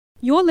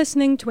You're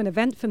listening to an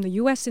event from the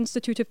U.S.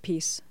 Institute of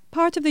Peace,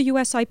 part of the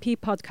USIP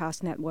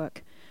podcast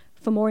network.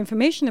 For more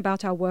information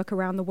about our work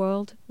around the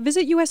world,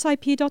 visit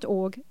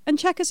usip.org and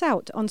check us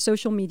out on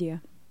social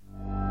media.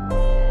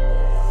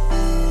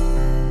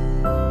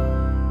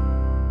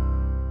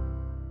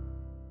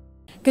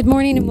 Good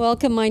morning and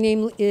welcome. My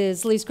name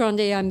is Lise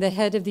Grande. I'm the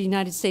head of the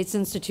United States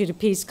Institute of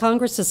Peace.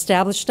 Congress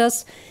established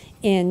us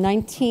in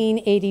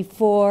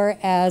 1984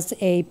 as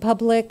a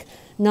public,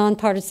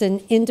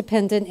 nonpartisan,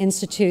 independent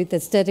institute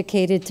that's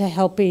dedicated to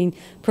helping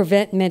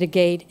prevent,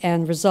 mitigate,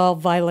 and resolve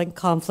violent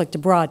conflict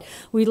abroad.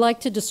 We like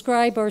to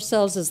describe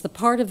ourselves as the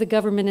part of the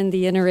government and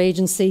the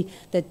interagency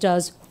that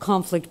does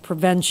conflict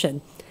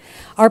prevention.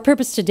 Our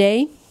purpose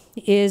today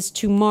is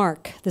to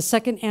mark the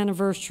second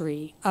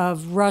anniversary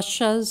of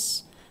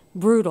Russia's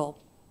brutal,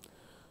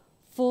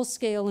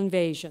 full-scale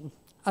invasion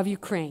of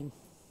Ukraine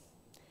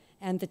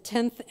and the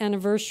 10th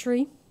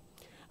anniversary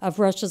of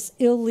Russia's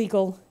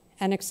illegal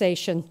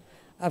annexation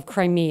of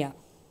Crimea.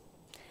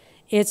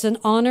 It's an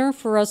honor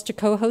for us to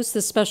co-host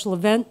this special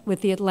event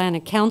with the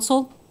Atlantic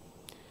Council.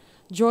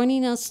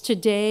 Joining us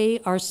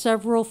today are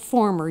several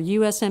former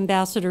U.S.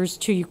 ambassadors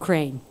to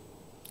Ukraine.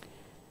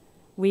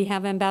 We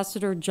have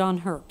Ambassador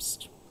John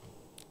Herbst,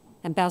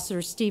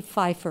 Ambassador Steve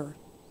Pfeiffer,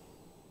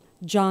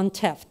 John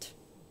Tefft,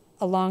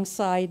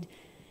 alongside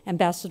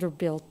Ambassador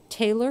Bill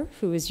Taylor,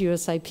 who is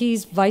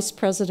USIP's Vice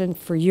President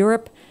for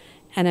Europe,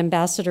 and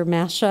Ambassador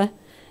Masha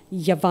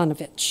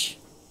Yovanovitch.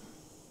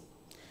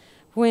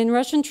 When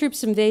Russian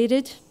troops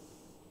invaded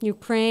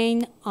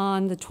Ukraine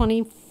on the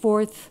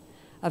 24th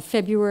of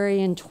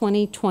February in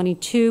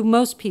 2022,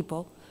 most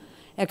people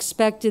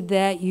expected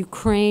that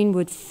Ukraine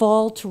would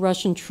fall to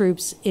Russian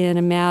troops in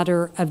a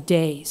matter of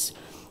days.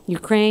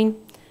 Ukraine,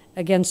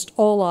 against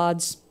all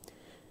odds,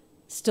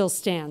 still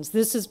stands.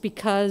 This is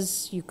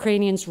because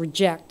Ukrainians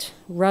reject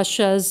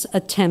Russia's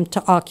attempt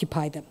to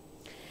occupy them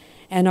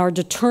and are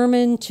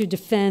determined to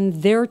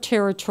defend their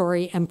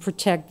territory and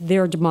protect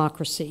their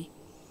democracy.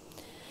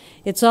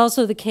 It's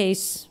also the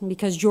case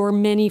because your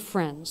many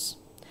friends,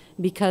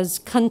 because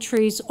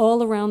countries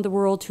all around the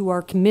world who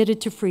are committed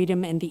to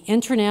freedom and the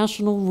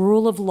international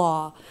rule of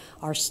law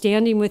are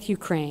standing with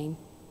Ukraine.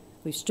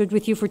 We've stood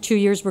with you for 2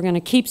 years. We're going to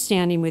keep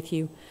standing with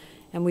you,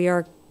 and we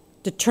are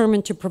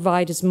determined to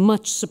provide as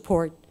much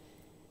support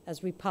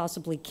as we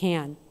possibly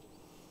can.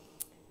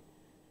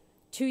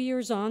 2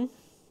 years on,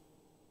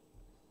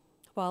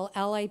 while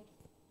Allied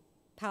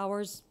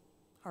powers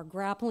are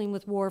grappling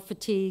with war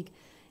fatigue,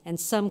 and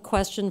some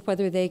question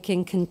whether they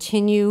can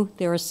continue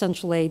their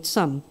essential aid,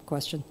 some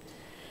question,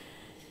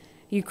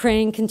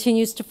 Ukraine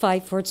continues to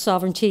fight for its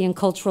sovereignty and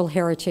cultural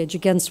heritage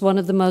against one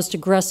of the most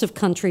aggressive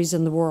countries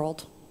in the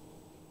world.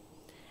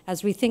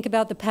 As we think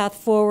about the path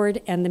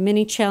forward and the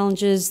many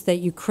challenges that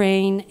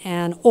Ukraine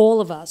and all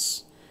of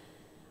us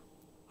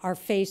are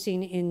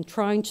facing in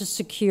trying to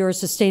secure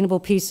sustainable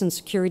peace and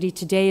security,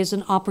 today is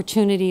an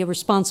opportunity, a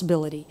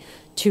responsibility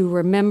to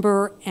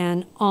remember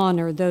and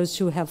honor those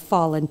who have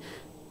fallen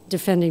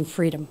defending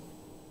freedom.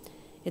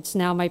 It's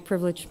now my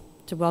privilege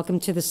to welcome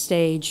to the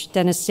stage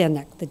Denis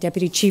Sednik, the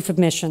Deputy Chief of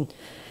Mission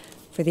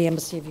for the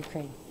Embassy of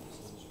Ukraine.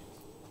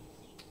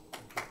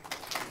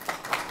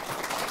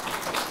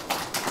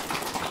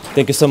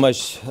 Thank you so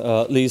much,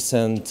 Liz,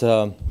 and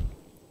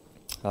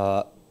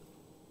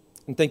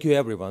thank you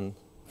everyone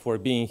for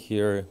being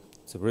here.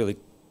 It's really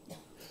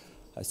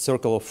a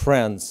circle of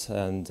friends,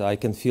 and I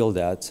can feel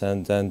that.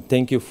 And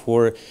thank you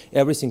for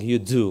everything you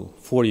do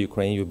for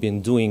Ukraine. You've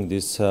been doing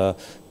this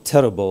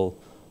terrible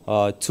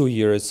 2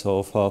 years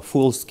of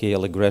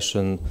full-scale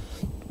aggression.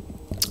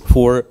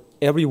 For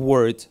every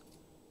word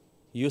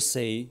you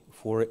say,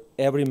 for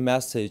every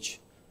message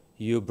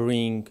you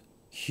bring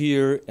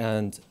here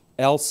and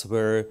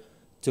elsewhere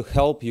to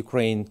help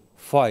Ukraine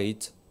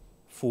fight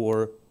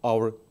for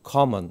our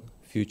common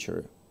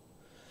future.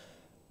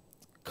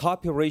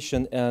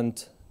 Cooperation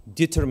and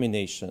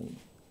determination.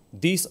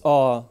 These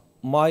are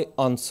my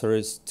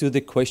answers to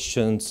the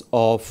questions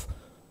of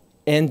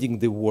ending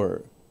the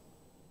war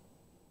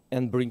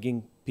and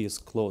bringing peace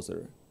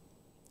closer.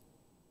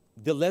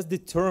 The less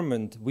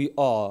determined we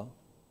are,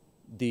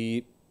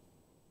 the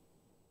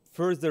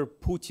further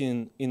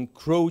Putin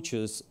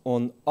encroaches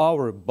on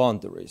our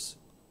boundaries.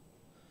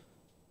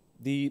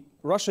 The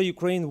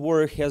Russia-Ukraine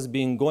war has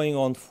been going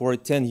on for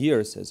 10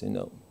 years, as you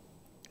know.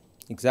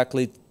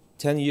 Exactly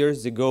 10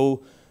 years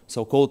ago,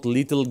 so-called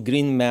Little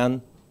Green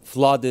Man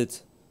flooded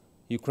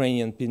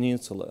Ukrainian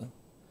peninsula.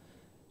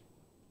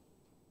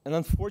 And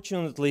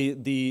unfortunately,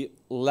 the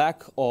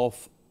lack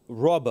of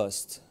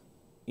robust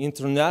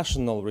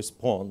international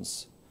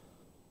response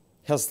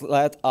has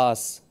led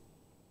us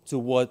to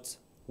what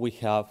we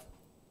have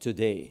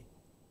today.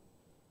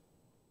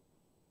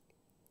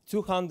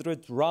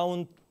 200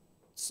 rounds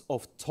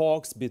of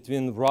talks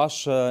between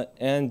Russia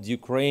and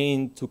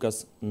Ukraine took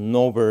us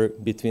nowhere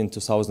between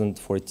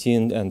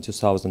 2014 and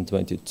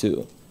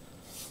 2022.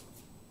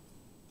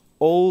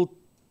 All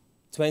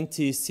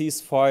 20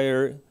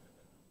 ceasefire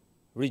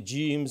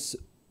regimes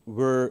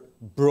were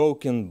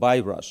broken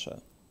by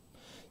Russia.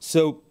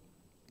 So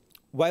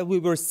while we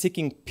were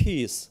seeking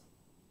peace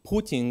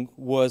Putin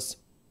was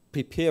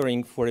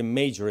preparing for a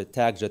major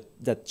attack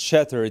that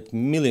shattered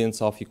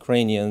millions of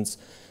Ukrainians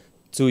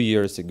 2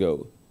 years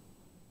ago.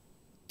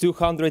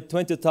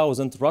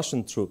 220,000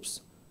 Russian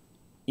troops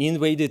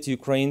invaded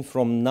Ukraine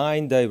from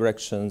 9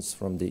 directions,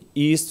 from the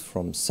east,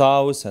 from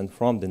south, and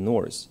from the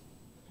north.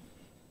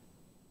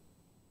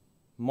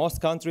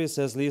 Most countries,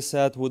 as Lee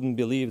said, wouldn't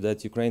believe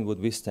that Ukraine would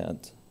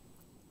withstand,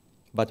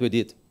 but we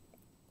did.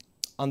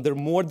 Under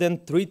more than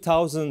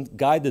 3,000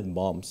 guided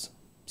bombs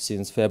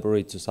since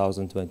February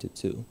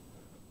 2022,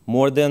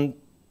 more than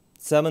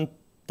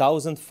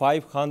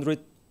 7,500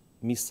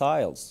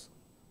 missiles,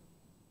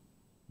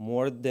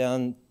 more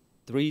than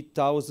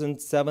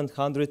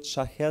 3,700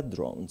 Shahed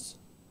drones.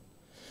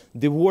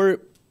 The war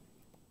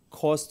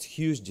caused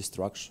huge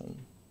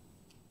destruction,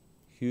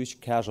 huge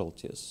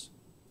casualties.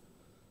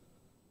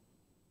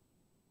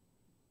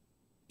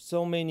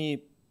 So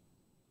many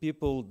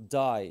people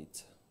died.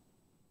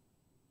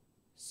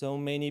 So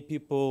many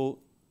people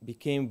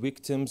became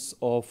victims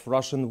of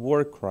Russian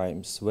war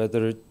crimes,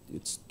 whether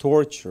it's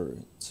torture,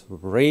 it's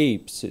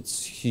rapes,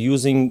 it's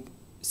using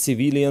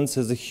civilians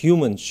as a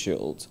human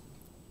shield.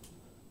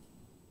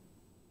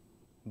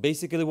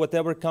 Basically,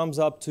 whatever comes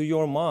up to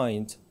your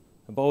mind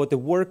about a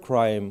war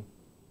crime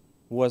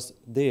was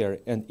there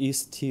and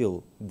is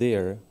still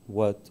there,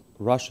 what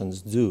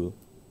Russians do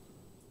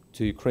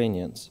to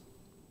Ukrainians.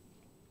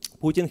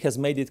 Putin has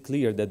made it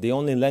clear that the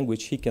only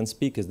language he can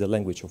speak is the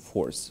language of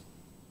force.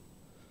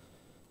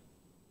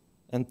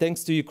 And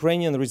thanks to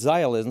Ukrainian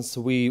resilience,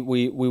 we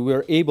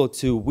were able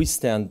to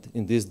withstand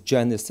in this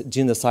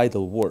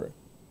genocidal war.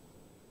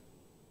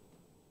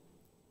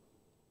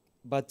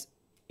 But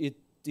it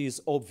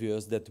is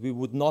obvious that we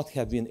would not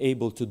have been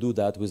able to do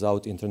that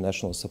without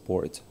international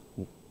support,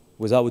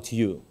 without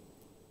you.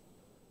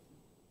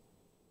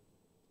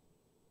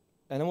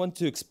 And I want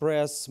to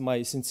express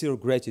my sincere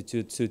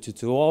gratitude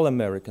to all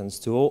Americans,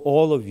 to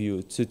all of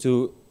you,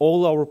 to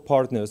all our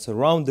partners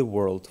around the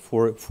world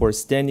for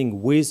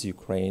standing with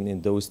Ukraine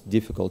in those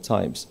difficult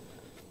times.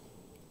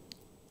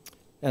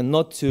 And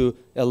not to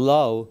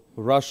allow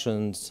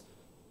Russians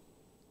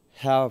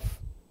have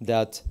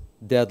that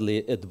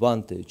deadly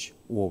advantage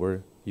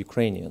over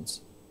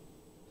Ukrainians.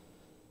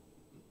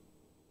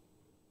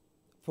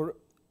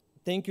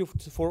 Thank you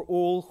for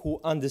all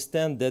who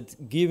understand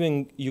that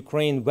giving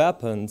Ukraine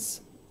weapons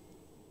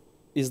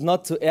is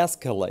not to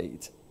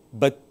escalate,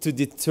 but to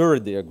deter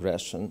the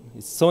aggression.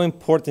 It's so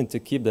important to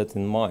keep that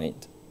in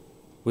mind.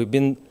 We've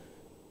been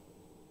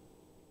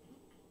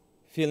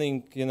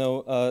feeling,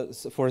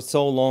 for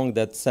so long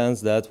that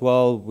sense that,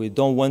 well, we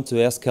don't want to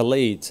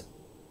escalate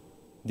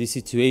the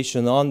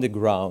situation on the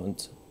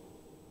ground,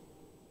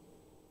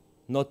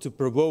 not to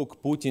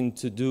provoke Putin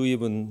to do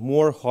even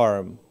more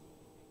harm.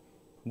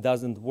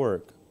 Doesn't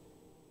work.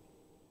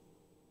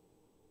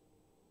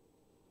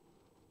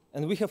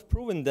 And we have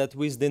proven that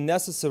with the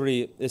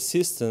necessary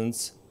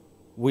assistance,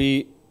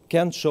 we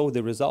can show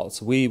the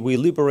results. We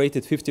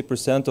liberated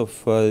 50%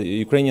 of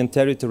Ukrainian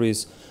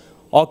territories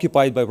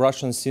occupied by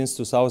Russians since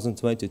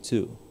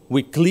 2022.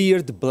 We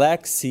cleared the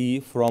Black Sea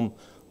from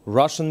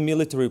Russian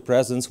military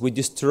presence. We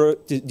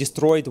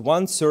destroyed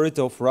 1/3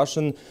 of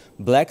Russian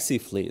Black Sea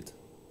fleet.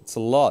 It's a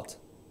lot.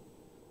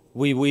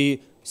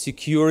 We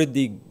secured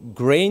the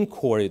grain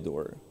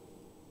corridor.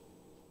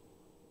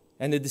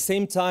 And at the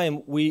same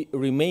time, we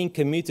remain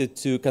committed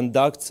to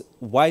conduct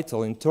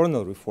vital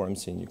internal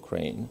reforms in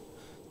Ukraine,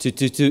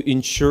 to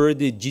ensure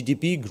the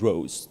GDP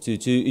growth,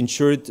 to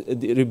ensure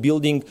the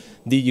rebuilding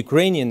the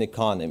Ukrainian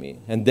economy,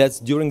 and that's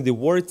during the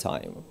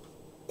wartime.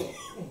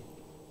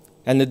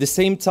 And at the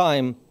same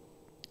time,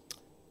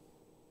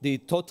 the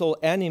total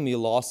enemy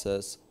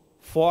losses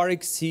far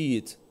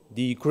exceed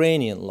the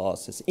Ukrainian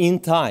losses in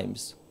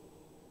times.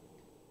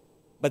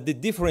 But the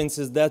difference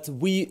is that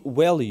we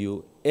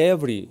value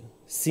every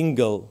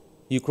single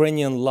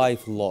Ukrainian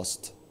life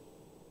lost.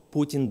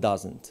 Putin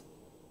doesn't.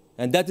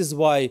 And that is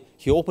why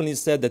he openly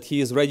said that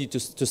he is ready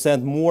to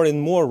send more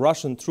and more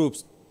Russian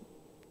troops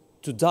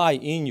to die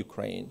in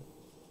Ukraine.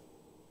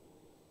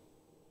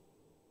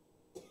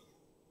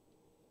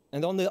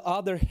 And on the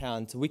other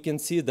hand, we can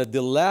see that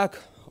the lack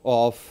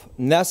of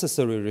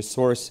necessary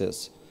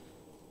resources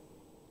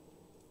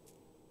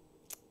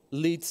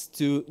leads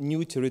to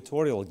new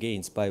territorial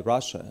gains by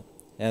Russia.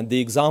 And the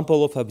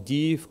example of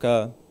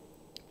Avdiivka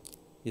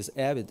is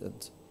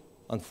evident,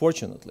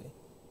 unfortunately.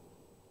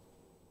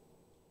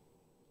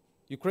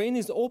 Ukraine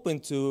is open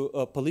to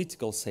a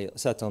political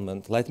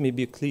settlement, let me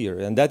be clear.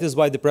 And that is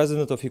why the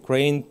president of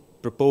Ukraine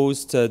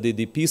proposed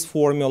the peace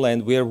formula,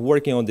 and we are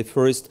working on the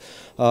first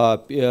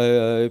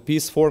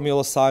peace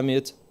formula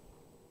summit,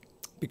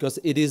 because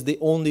it is the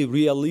only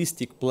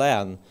realistic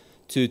plan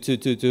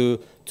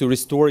to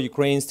restore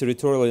Ukraine's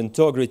territorial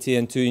integrity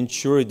and to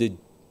ensure the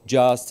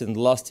just and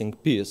lasting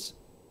peace.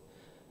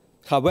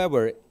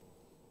 However,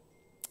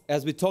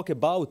 as we talk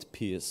about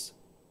peace,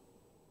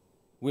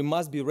 we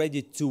must be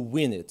ready to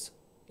win it,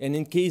 and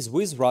in case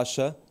with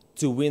Russia,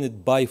 to win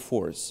it by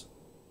force.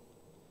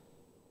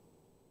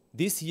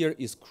 This year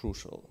is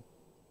crucial.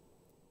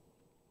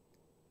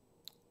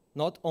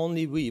 Not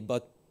only we,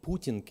 but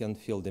Putin can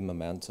feel the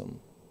momentum.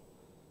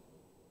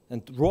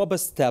 And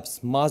robust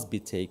steps must be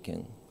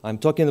taken. I'm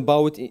talking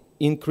about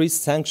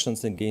increased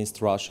sanctions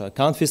against Russia,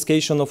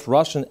 confiscation of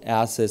Russian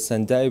assets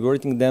and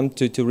diverting them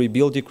to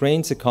rebuild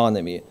Ukraine's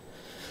economy,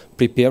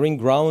 preparing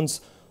grounds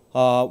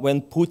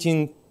when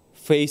Putin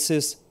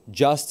faces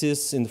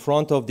justice in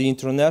front of the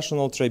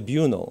International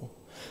Tribunal.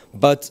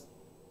 But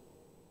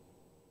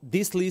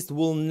this list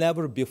will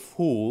never be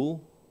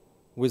full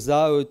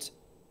without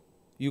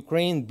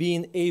Ukraine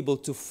being able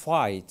to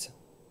fight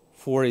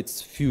for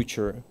its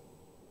future,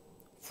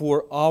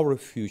 for our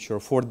future,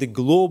 for the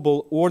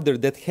global order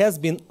that has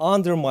been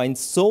undermined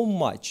so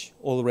much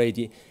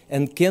already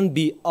and can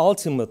be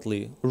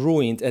ultimately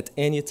ruined at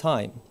any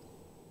time.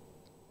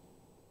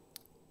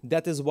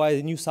 That is why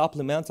the new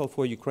supplemental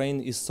for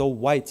Ukraine is so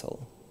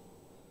vital.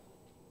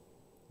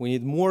 We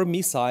need more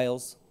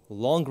missiles,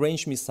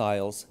 long-range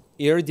missiles,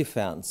 air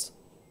defense,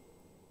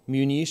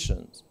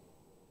 munitions,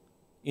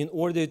 in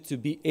order to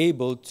be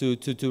able to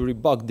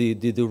rebuff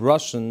the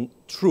Russian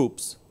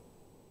troops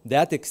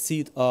that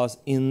exceed us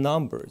in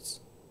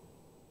numbers.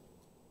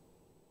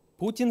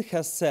 Putin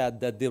has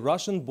said that the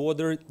Russian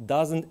border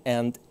doesn't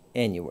end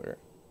anywhere.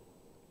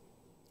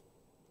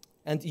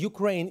 And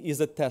Ukraine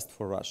is a test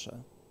for Russia.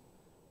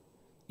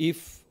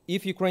 If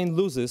Ukraine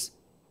loses,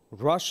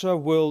 Russia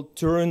will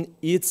turn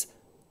its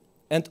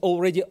and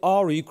already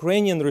our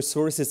Ukrainian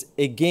resources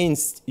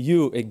against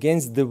you,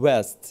 against the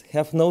West.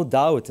 Have no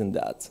doubt in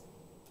that.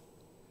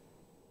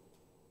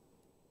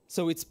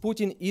 So it's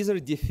Putin either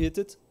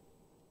defeated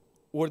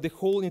or the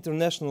whole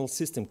international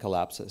system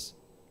collapses.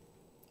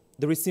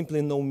 There is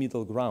simply no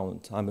middle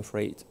ground, I'm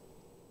afraid.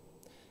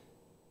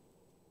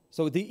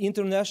 So the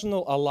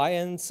international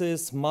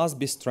alliances must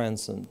be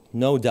strengthened,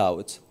 no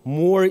doubt.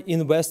 More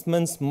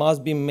investments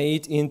must be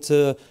made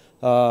into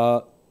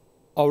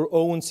our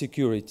own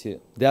security,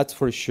 that's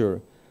for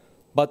sure.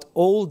 But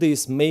all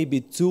this may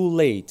be too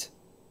late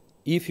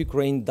if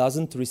Ukraine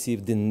doesn't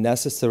receive the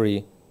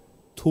necessary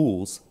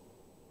tools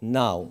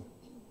now,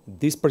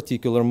 this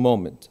particular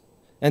moment.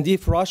 And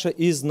if Russia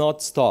is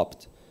not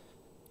stopped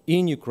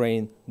in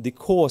Ukraine, the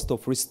cost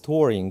of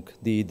restoring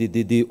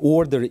the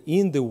order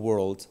in the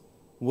world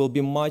will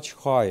be much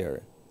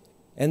higher.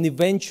 And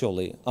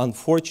eventually,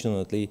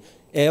 unfortunately,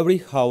 every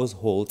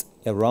household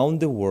around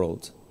the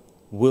world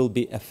will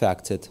be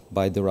affected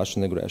by the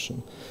Russian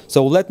aggression.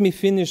 So let me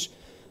finish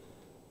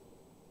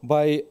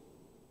by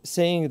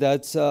saying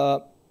that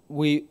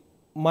we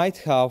might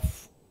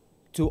have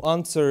to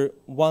answer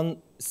one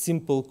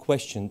simple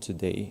question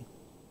today.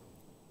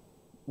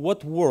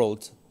 What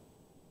world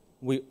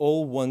we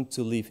all want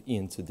to live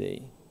in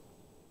today?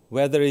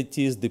 Whether it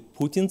is the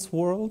Putin's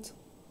world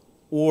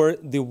or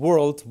the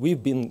world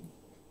we've been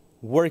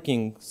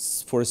working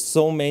for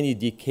so many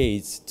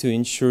decades to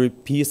ensure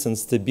peace and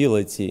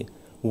stability,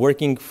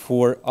 working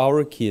for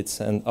our kids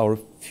and our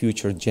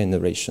future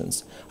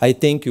generations. I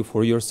thank you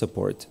for your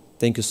support.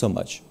 Thank you so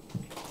much.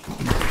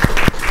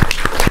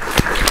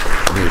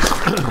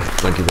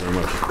 Thank you very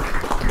much.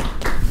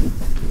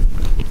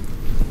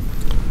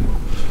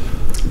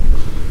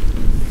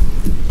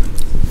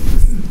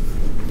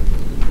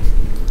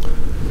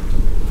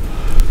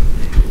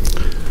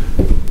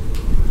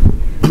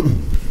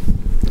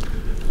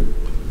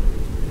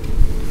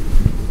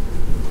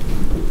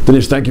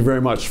 Denise, thank you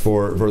very much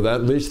for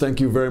that. Lise, thank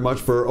you very much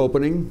for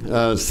opening,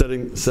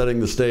 setting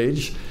the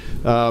stage.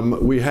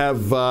 We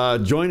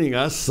have joining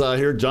us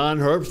here John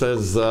Herbst,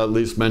 as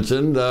Lise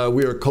mentioned.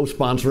 We are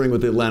co-sponsoring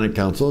with the Atlantic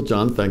Council.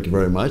 John, thank you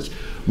very much.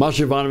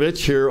 Masha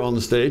Ivanovich here on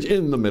the stage,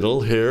 in the middle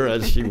here,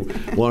 as she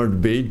wanted to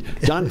be.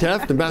 John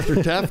Teft,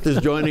 Ambassador Teft is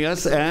joining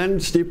us,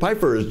 and Steve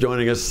Piper is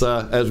joining us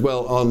as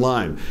well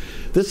online.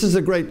 This is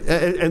a great,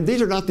 and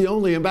these are not the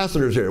only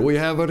ambassadors here. We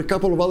have a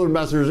couple of other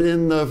ambassadors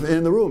in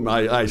the room.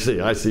 I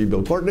see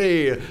Bill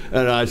Courtney,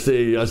 and I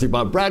see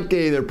Bob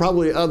Bradke. There are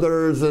probably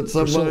others that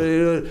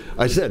somebody.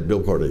 I said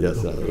Bill Courtney.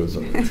 Yes,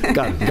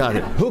 got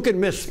it. Who can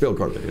miss Bill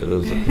Courtney?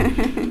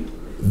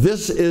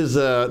 This is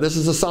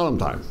a solemn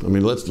time. I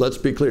mean, let's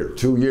be clear.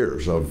 2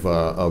 years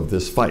of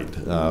this fight,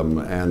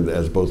 and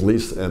as both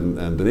Lise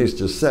and Denise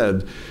just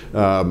said,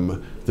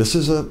 this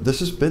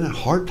has been a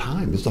hard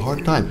time. It's a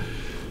hard time.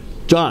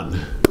 John,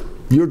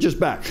 you're just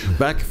back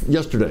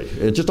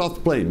yesterday, just off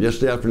the plane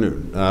yesterday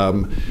afternoon.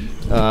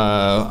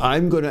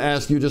 I'm going to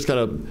ask you just kind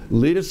of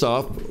lead us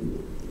off,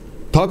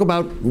 talk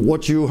about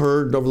what you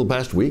heard over the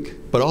past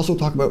week, but also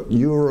talk about,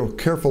 you're a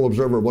careful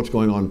observer of what's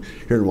going on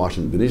here in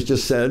Washington. Denise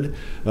just said,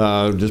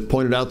 just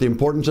pointed out the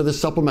importance of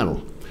this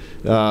supplemental.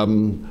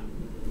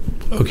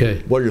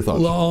 Okay. What are your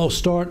thoughts? Well, I'll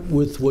start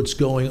with what's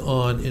going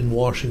on in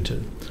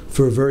Washington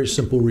for a very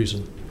simple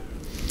reason.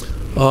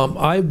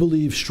 I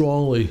believe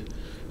strongly,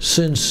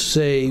 since,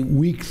 say,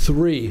 week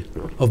 3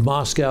 of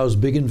Moscow's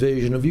big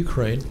invasion of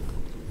Ukraine,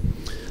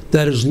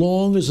 that as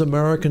long as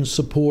American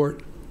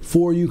support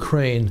for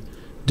Ukraine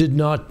did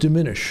not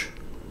diminish,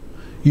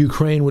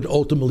 Ukraine would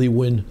ultimately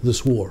win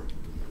this war.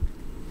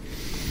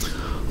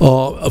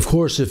 Of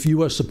course, if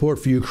U.S. support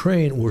for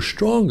Ukraine were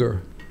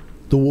stronger,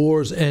 the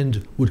war's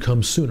end would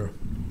come sooner.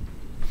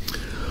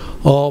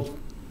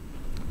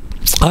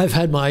 I've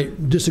had my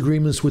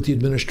disagreements with the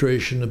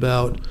administration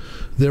about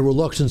their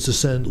reluctance to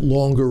send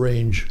longer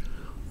range,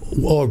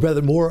 or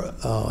rather more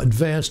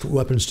advanced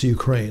weapons to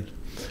Ukraine.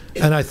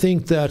 And I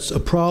think that's a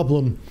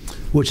problem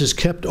which has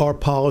kept our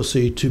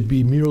policy to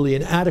be merely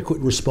an adequate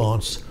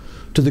response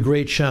to the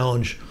great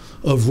challenge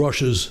of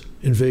Russia's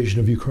invasion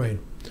of Ukraine,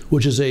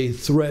 which is a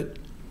threat,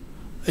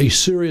 a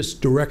serious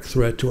direct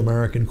threat to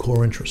American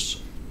core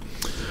interests.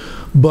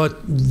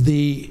 But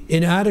the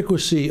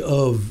inadequacy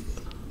of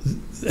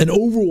an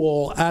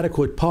overall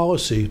adequate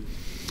policy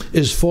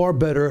is far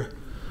better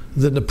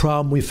than the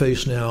problem we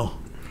face now,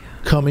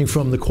 coming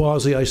from the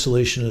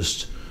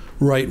quasi-isolationist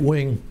right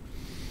wing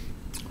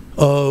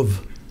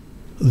of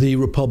the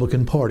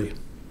Republican Party.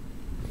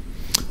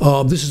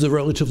 This is a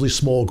relatively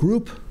small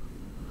group,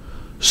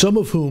 some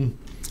of whom,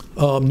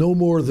 no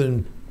more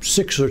than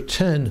 6 or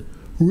 10,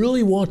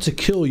 really want to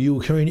kill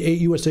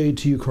U.S. aid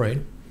to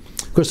Ukraine,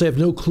 because they have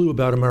no clue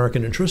about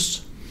American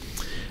interests.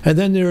 And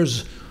then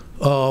there's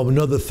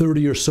another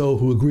 30 or so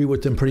who agree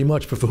with them pretty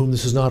much, but for whom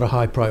this is not a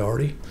high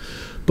priority.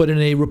 But in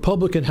a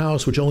Republican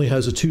House, which only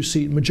has a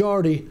 2-seat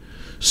majority,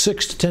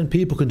 6 to 10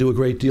 people can do a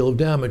great deal of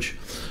damage,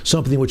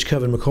 something which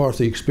Kevin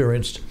McCarthy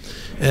experienced,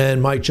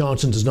 and Mike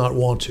Johnson does not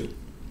want to.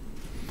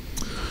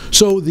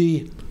 So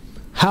the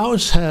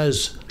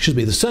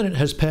Senate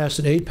has passed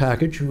an aid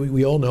package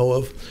we all know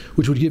of,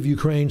 which would give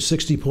Ukraine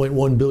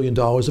 $60.1 billion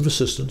of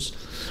assistance,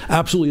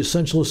 absolutely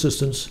essential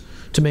assistance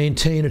to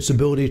maintain its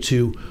ability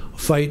to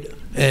fight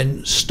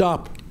and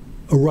stop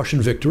a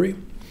Russian victory.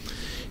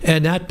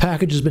 And that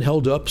package has been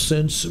held up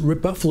since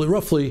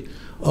roughly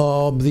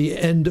the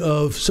end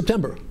of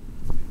September,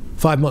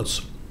 5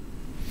 months.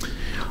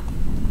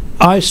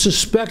 I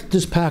suspect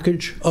this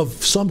package of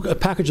some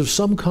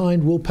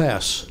kind will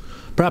pass,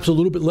 perhaps a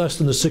little bit less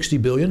than the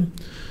 $60 billion.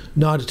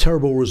 Not a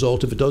terrible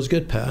result if it does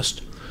get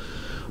passed,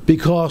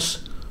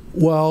 because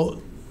while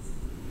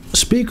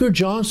Speaker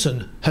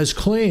Johnson has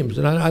claimed,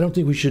 and I don't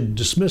think we should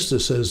dismiss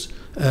this as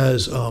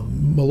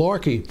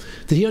malarkey,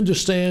 that he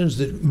understands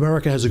that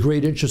America has a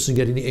great interest in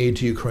getting the aid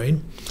to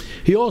Ukraine.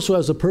 He also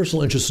has a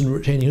personal interest in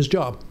retaining his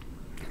job.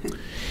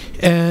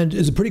 And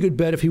it's a pretty good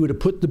bet if he were to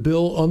put the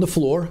bill on the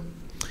floor,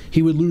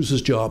 he would lose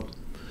his job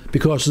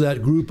because of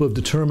that group of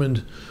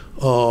determined,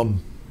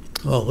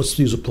 let's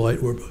use a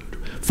polite word,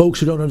 folks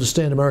who don't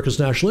understand America's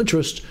national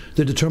interest,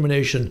 their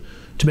determination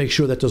to make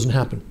sure that doesn't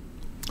happen.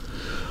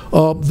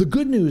 The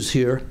good news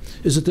here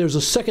is that there's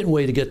a second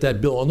way to get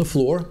that bill on the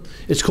floor.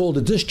 It's called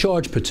a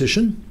discharge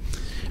petition,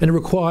 and it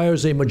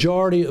requires a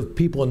majority of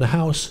people in the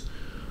House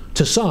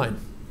to sign.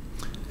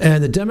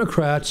 And the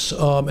Democrats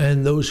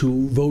and those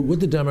who vote with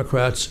the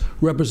Democrats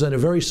represent a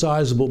very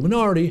sizable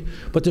minority,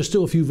 but there's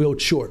still a few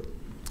votes short.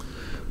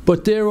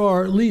 But there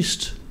are at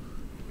least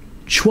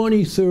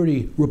 20,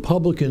 30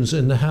 Republicans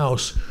in the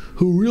House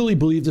who really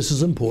believe this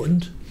is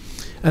important,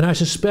 and I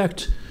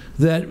suspect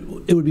that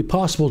it would be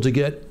possible to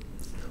get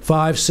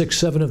 5, 6,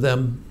 7 of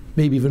them,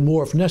 maybe even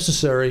more if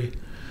necessary,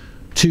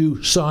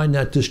 to sign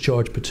that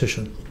discharge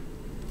petition.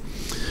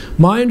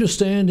 My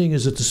understanding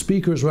is that the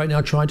Speaker is right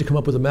now trying to come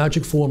up with a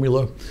magic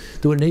formula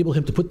that would enable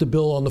him to put the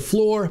bill on the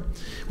floor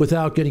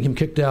without getting him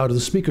kicked out of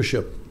the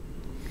speakership.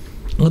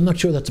 I'm not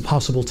sure that's a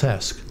possible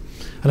task.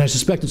 And I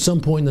suspect at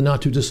some point in the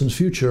not too distant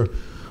future,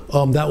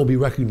 that will be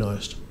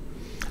recognized.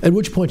 At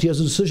which point he has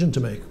a decision to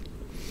make.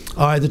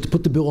 Either to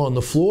put the bill on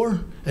the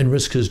floor and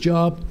risk his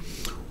job,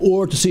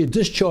 or to see a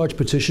discharge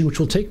petition, which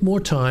will take more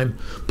time,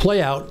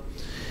 play out,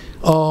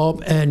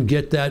 and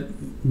get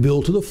that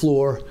bill to the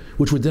floor,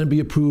 which would then be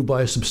approved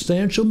by a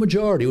substantial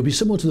majority. It would be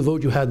similar to the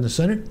vote you had in the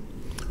Senate.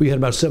 We had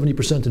about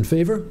 70% in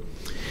favor.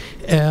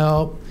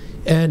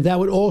 And that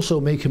would also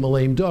make him a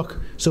lame duck,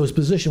 so his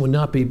position would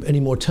not be any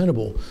more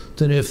tenable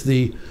than if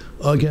the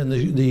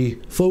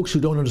folks who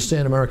don't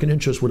understand American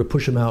interests were to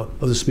push him out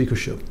of the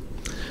speakership.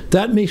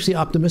 That makes me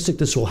optimistic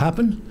this will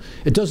happen.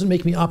 It doesn't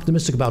make me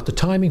optimistic about the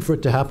timing for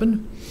it to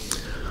happen.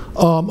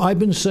 I've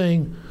been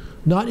saying,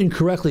 not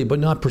incorrectly, but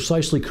not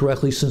precisely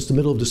correctly, since the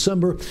middle of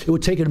December, it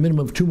would take a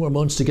minimum of 2 more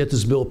months to get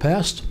this bill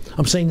passed.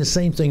 I'm saying the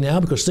same thing now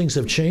because things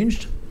have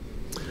changed.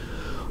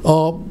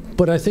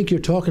 But I think you're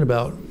talking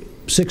about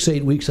 6,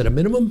 8 weeks at a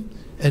minimum,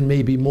 and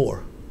maybe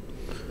more.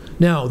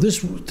 Now,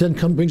 this then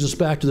brings us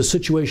back to the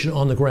situation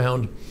on the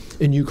ground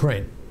in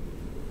Ukraine.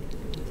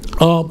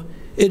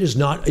 It is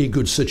not a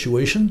good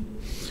situation.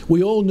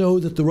 We all know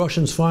that the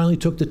Russians finally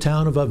took the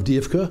town of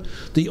Avdiivka,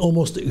 the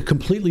almost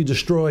completely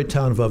destroyed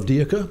town of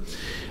Avdiivka,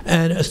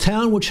 and a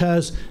town which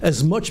has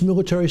as much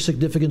military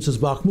significance as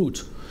Bakhmut,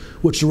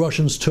 which the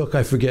Russians took,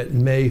 I forget,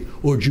 in May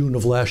or June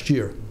of last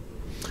year.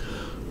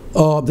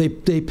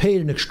 They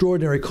paid an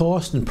extraordinary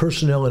cost in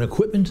personnel and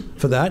equipment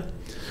for that,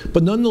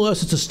 but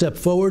nonetheless it's a step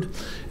forward,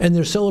 and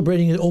they're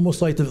celebrating it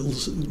almost like the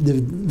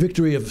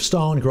victory of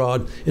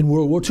Stalingrad in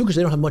World War II, because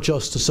they don't have much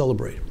else to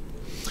celebrate.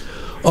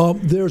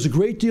 There's a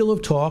great deal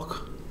of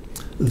talk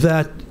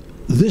that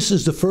this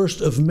is the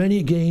first of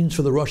many gains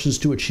for the Russians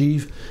to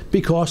achieve,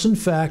 because in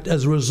fact,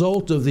 as a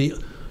result of the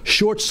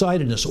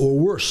short-sightedness, or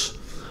worse,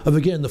 of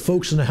again the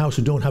folks in the House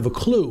who don't have a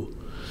clue,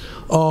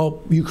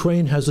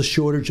 Ukraine has a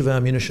shortage of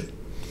ammunition.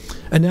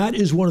 And that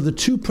is one of the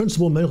two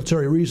principal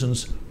military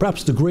reasons,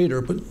 perhaps the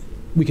greater, but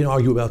we can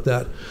argue about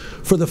that,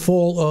 for the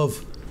fall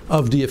of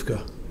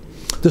Avdiivka.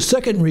 The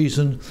second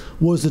reason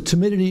was the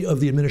timidity of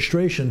the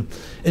administration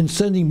in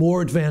sending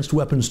more advanced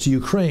weapons to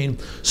Ukraine,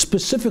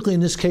 specifically in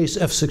this case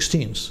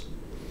F-16s.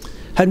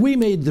 Had we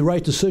made the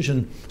right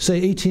decision,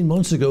 say 18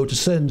 months ago, to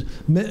send,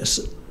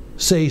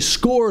 say,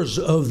 scores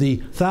of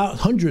the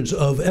hundreds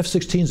of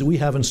F-16s that we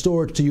have in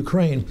storage to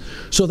Ukraine,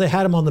 so they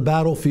had them on the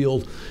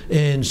battlefield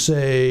in,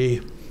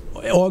 say,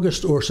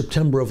 August or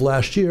September of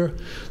last year,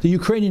 the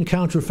Ukrainian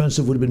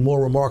counteroffensive would have been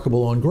more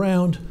remarkable on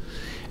ground,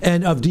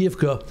 and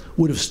Avdiivka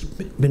would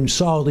have been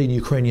solidly in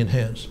Ukrainian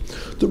hands.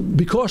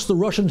 Because the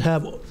Russians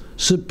have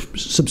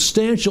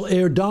substantial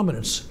air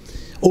dominance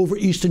over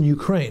eastern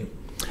Ukraine,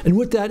 and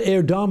with that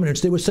air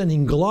dominance, they were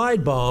sending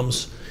glide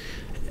bombs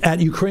at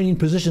Ukrainian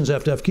positions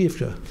after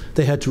Avdiivka.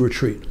 They had to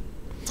retreat.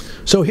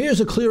 So here's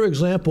a clear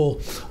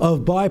example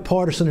of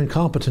bipartisan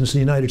incompetence in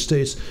the United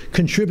States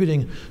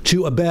contributing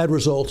to a bad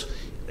result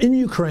in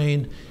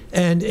Ukraine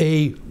and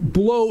a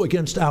blow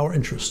against our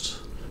interests.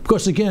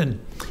 Because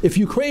again, if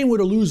Ukraine were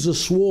to lose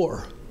this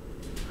war,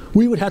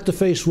 we would have to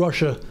face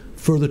Russia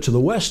further to the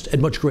west at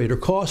much greater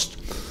cost.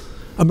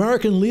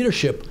 American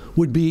leadership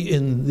would be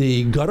in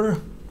the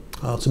gutter.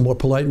 It's a more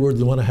polite word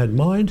than the one I had in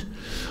mind,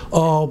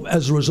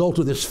 as a result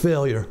of this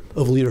failure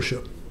of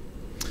leadership.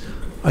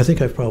 I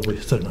think I've probably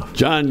said enough.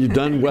 John, you've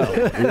done well.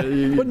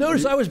 But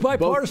notice I was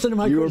bipartisan in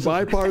my criticism. You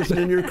were bipartisan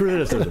in your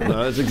criticism.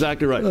 That's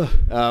exactly right.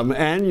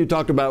 And you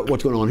talked about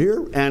what's going on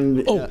here.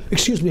 And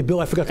excuse me, Bill,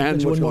 I forgot to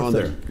mention one more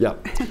thing. Yeah.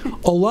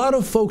 A lot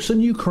of folks in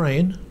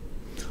Ukraine,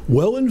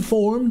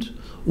 well-informed,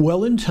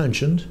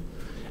 well-intentioned,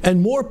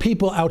 and more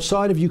people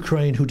outside of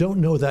Ukraine who don't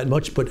know that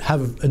much but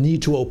have a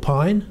need to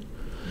opine,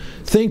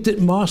 think that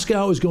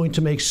Moscow is going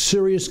to make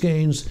serious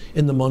gains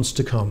in the months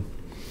to come.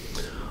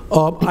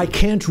 I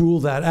can't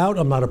rule that out.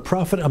 I'm not a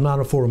prophet. I'm not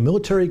a former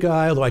military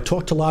guy, although I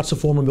talk to lots of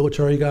former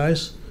military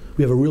guys.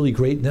 We have a really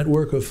great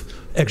network of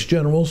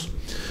ex-generals.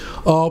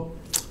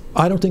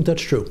 I don't think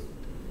that's true.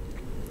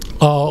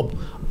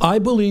 I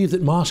believe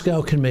that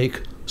Moscow can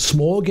make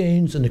small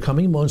gains in the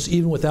coming months,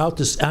 even without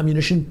this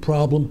ammunition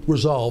problem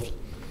resolved,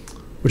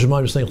 which is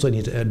my mistake. I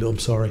need to add, Bill, I'm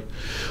sorry.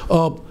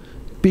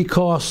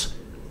 Because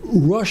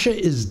Russia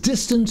is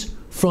distant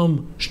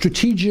from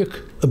strategic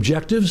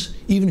objectives,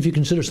 even if you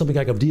consider something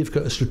like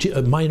Avdiivka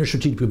a minor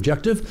strategic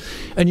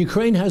objective, and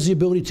Ukraine has the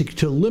ability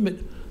to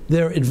limit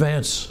their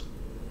advance.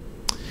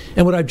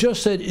 And what I've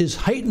just said is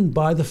heightened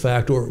by the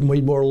fact, or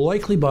made more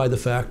likely by the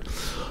fact,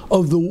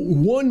 of the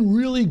one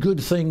really good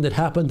thing that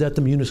happened at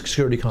the Munich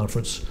Security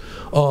Conference.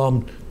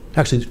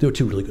 Actually, there were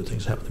two really good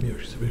things that happened at the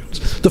Munich Security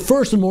Conference. The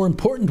first and more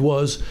important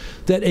was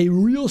that a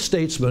real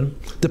statesman,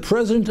 the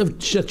president of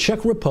the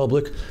Czech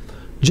Republic,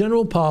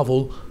 General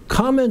Pavel,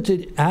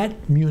 commented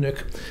at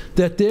Munich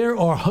that there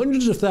are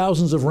hundreds of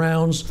thousands of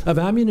rounds of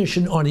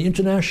ammunition on the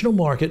international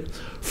market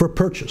for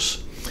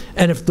purchase.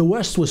 And if the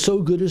West was so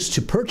good as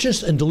to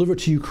purchase and deliver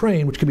to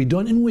Ukraine, which can be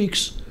done in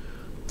weeks,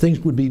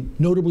 things would be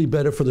notably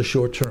better for the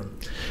short term.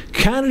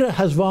 Canada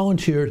has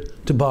volunteered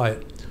to buy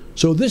it.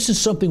 So this is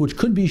something which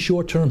could be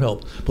short-term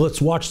help, but let's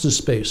watch this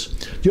space.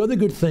 The other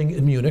good thing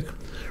in Munich,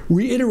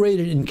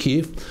 reiterated in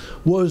Kyiv,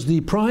 was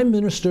the Prime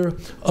Minister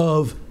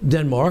of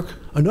Denmark,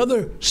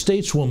 another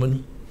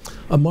stateswoman,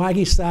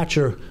 Maggie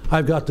Thatcher,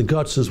 I've got the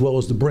guts as well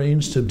as the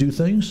brains to do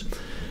things,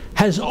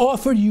 has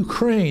offered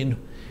Ukraine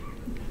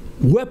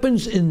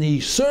weapons in the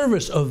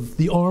service of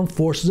the armed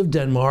forces of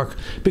Denmark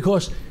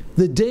because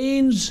the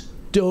Danes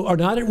are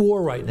not at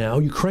war right now,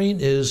 Ukraine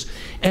is,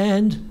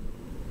 and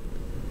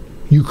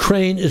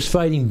Ukraine is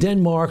fighting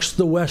Denmark's,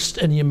 the West,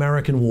 and the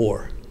American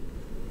war.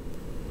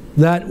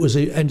 That was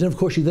and then of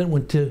course she then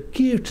went to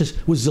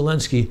Kyiv with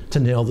Zelensky to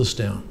nail this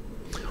down.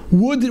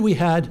 Would that we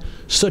had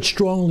such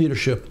strong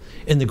leadership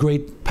in the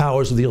great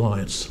powers of the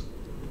alliance.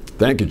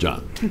 Thank you,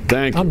 John.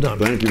 Thank you. I'm done.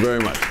 Thank you very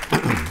much.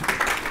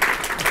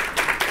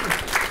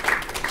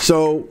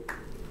 So,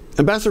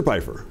 Ambassador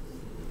Pfeiffer,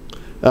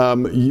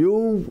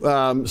 you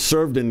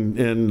served in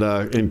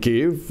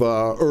Kyiv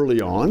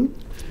early on.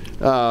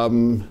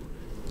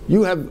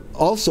 You have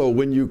also,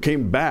 when you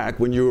came back,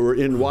 when you were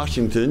in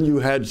Washington, you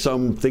had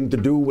something to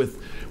do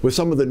with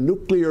some of the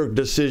nuclear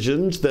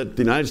decisions that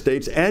the United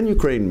States and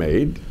Ukraine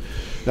made.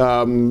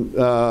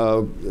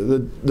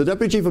 The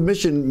Deputy Chief of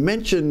Mission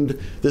mentioned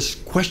this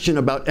question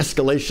about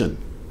escalation,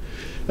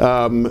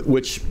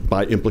 which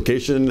by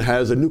implication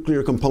has a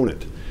nuclear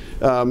component.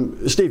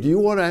 Steve, do you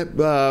want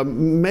to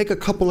make a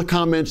couple of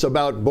comments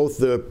about both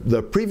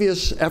the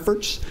previous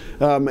efforts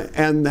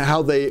and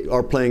how they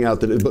are playing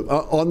out today,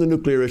 on the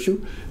nuclear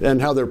issue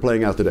and how they're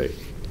playing out today?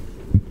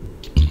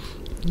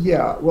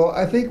 Yeah, well,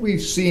 I think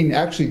we've seen,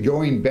 actually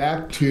going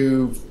back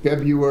to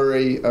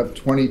February of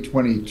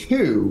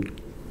 2022,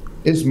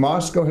 is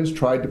Moscow has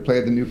tried to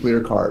play the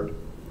nuclear card.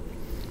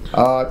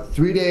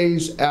 3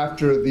 days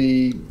after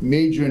the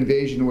major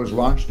invasion was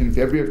launched in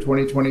February of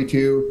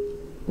 2022,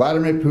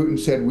 Vladimir Putin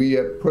said we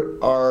have put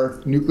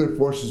our nuclear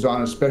forces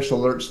on a special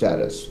alert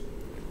status.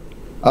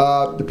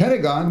 The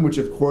Pentagon, which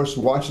of course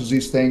watches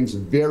these things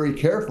very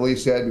carefully,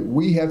 said,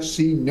 we have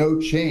seen no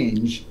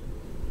change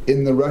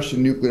in the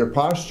Russian nuclear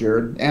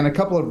posture. And a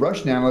couple of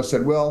Russian analysts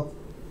said, well,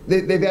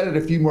 they've added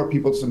a few more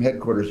people to some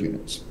headquarters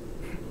units.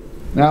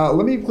 Now,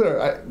 let me be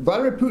clear.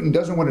 Vladimir Putin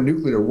doesn't want a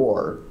nuclear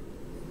war,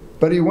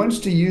 but he wants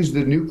to use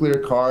the nuclear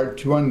card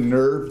to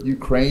unnerve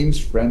Ukraine's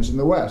friends in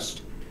the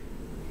West.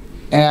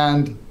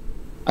 And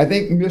I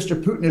think Mr.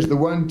 Putin is the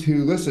one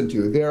to listen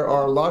to. There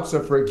are lots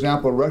of, for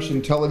example,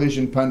 Russian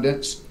television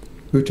pundits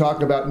who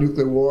talk about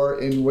nuclear war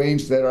in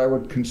ways that I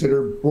would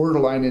consider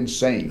borderline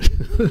insane.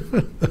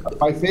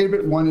 My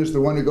favorite one is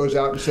the one who goes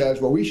out and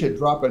says, well, we should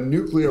drop a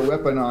nuclear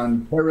weapon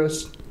on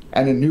Paris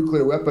and a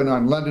nuclear weapon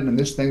on London, and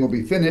this thing will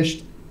be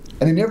finished.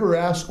 And they never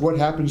ask what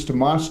happens to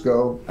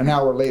Moscow an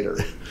hour later.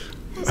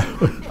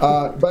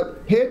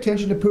 But pay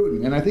attention to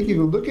Putin. And I think if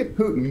you look at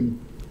Putin,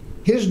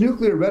 his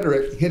nuclear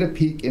rhetoric hit a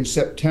peak in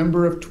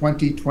September of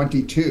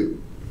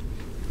 2022,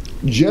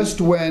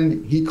 just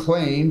when he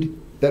claimed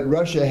that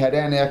Russia had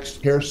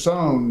annexed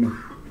Kherson,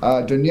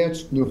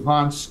 Donetsk,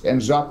 Luhansk,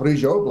 and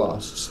Zaporizhzhia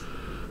oblasts.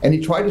 And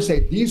he tried to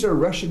say, these are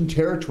Russian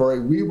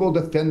territory, we will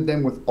defend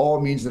them with all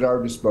means at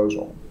our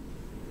disposal.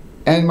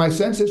 And my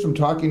sense is from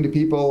talking to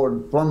people or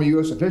former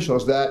US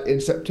officials that in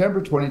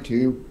September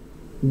 22,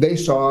 they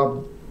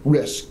saw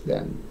risk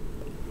then.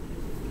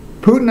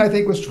 Putin, I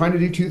think, was trying to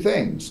do two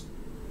things.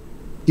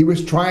 He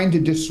was trying to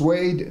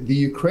dissuade the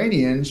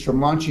Ukrainians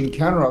from launching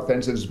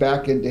counteroffensives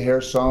back into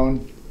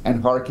Kherson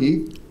and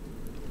Kharkiv.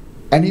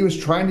 And he was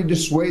trying to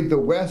dissuade the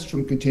West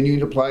from continuing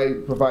to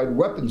provide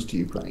weapons to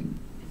Ukraine.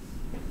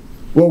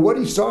 Well, what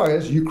he saw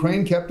is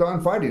Ukraine kept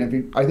on fighting. I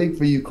mean, I think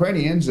for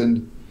Ukrainians,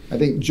 and I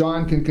think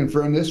John can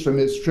confirm this from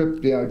his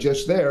trip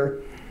just there,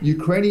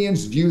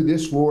 Ukrainians view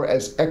this war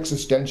as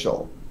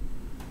existential.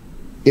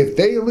 If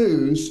they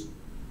lose,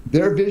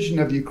 their vision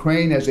of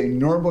Ukraine as a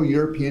normal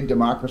European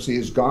democracy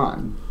is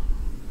gone.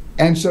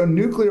 And so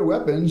nuclear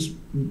weapons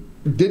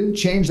didn't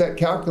change that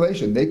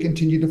calculation. They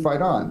continued to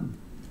fight on.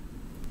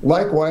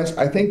 Likewise,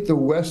 I think the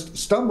West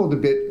stumbled a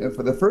bit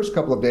for the first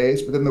couple of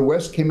days, but then the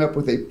West came up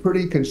with a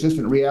pretty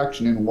consistent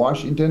reaction in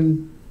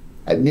Washington,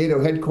 at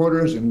NATO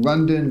headquarters, in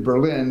London,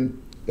 Berlin,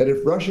 that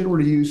if Russia were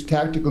to use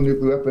tactical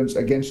nuclear weapons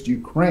against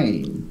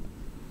Ukraine,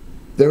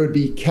 there would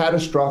be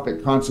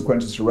catastrophic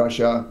consequences for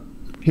Russia,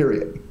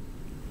 period.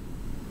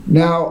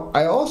 Now,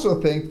 I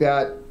also think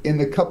that in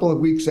the couple of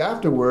weeks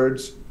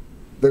afterwards,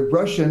 the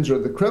Russians or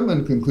the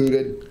Kremlin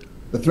concluded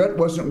the threat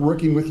wasn't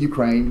working with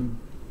Ukraine,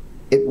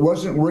 it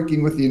wasn't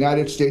working with the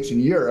United States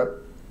and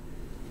Europe,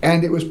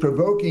 and it was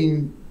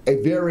provoking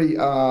a very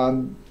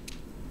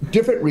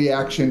different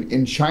reaction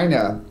in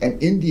China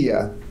and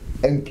India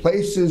and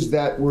places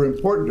that were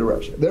important to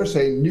Russia. They're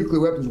saying, nuclear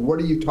weapons, what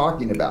are you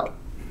talking about?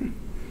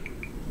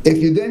 If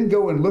you then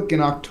go and look in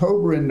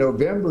October and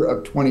November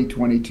of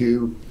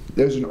 2022,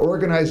 there's an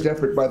organized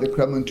effort by the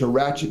Kremlin to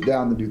ratchet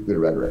down the nuclear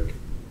rhetoric.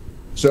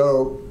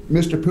 So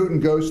Mr.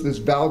 Putin goes to this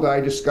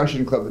Valdai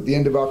discussion club at the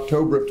end of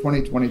October of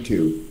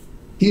 2022.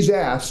 He's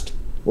asked,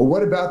 well,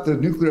 what about the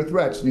nuclear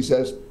threats? And he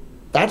says,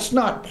 that's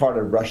not part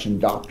of Russian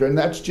doctrine.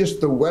 That's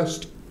just the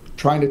West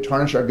trying to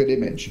tarnish our good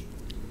image.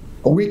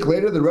 A week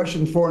later, the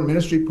Russian Foreign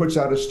Ministry puts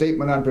out a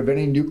statement on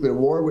preventing nuclear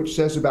war, which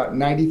says about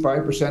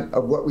 95%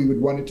 of what we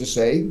would want it to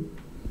say.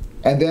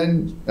 And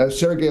then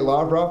Sergei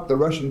Lavrov, the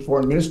Russian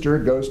foreign minister,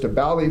 goes to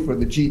Bali for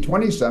the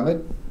G20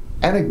 summit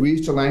and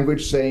agrees to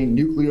language saying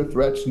nuclear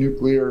threats,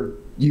 nuclear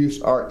use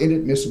are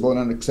inadmissible and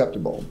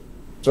unacceptable.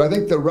 So I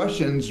think the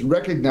Russians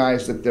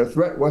recognized that their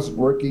threat wasn't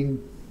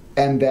working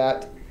and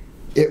that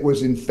it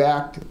was in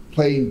fact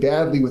playing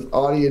badly with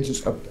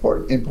audiences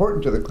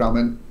important to the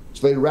Kremlin,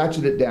 so they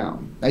ratcheted it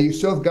down. Now you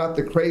still have got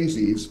the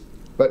crazies,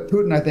 but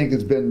Putin, I think,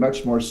 has been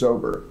much more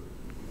sober.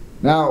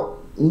 Now,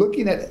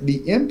 looking at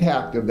the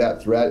impact of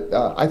that threat,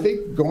 I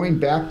think going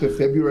back to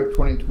February of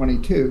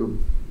 2022,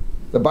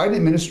 the Biden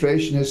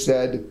administration has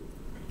said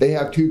they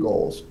have two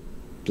goals: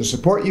 to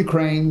support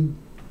Ukraine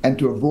and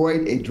to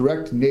avoid a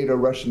direct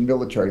NATO-Russian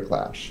military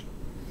clash.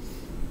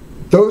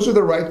 Those are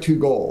the right two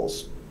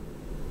goals.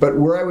 But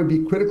where I would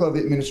be critical of the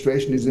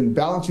administration is in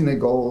balancing the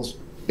goals,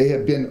 they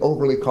have been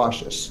overly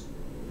cautious.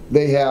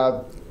 They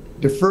have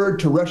deferred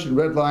to Russian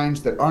red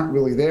lines that aren't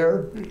really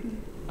there.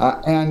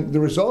 And the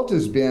result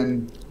has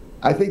been,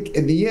 I think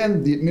in the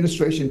end, the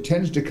administration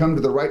tends to come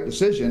to the right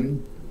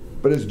decision.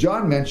 But as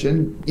John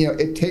mentioned,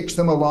 it takes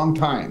them a long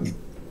time.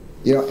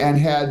 And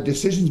had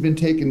decisions been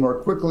taken more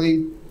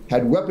quickly,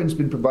 had weapons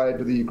been provided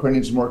to the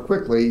Ukrainians more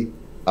quickly,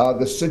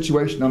 the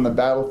situation on the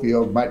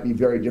battlefield might be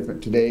very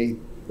different today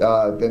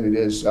than it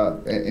is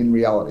in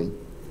reality.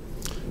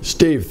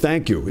 Steve,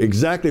 thank you.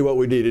 Exactly what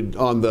we needed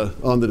on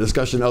the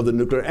discussion of the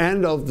nuclear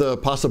and of the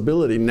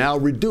possibility now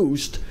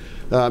reduced,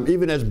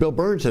 even as Bill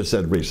Burns has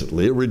said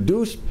recently,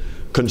 reduced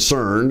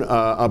concern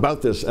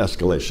about this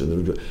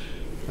escalation.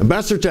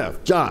 Ambassador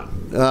Teff,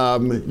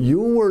 John, you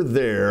were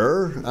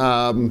there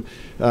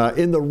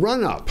in the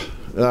run-up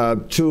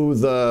to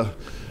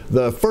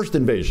the first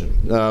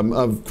invasion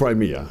of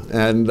Crimea,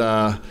 and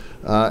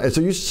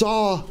so you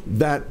saw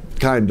that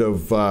kind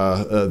of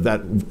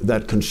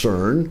that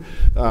concern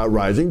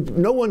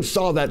rising. No one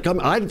saw that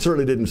coming. I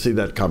certainly didn't see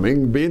that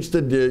coming. Be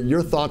interested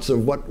your thoughts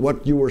of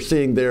what you were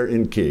seeing there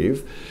in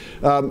Kyiv,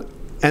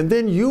 and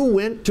then you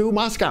went to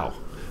Moscow.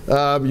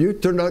 You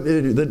turned out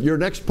that your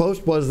next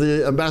post was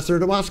the ambassador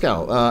to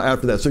Moscow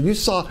after that. So you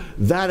saw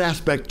that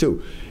aspect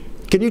too.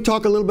 Can you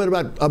talk a little bit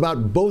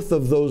about both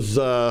of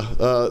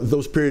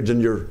those periods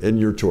in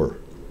your tour?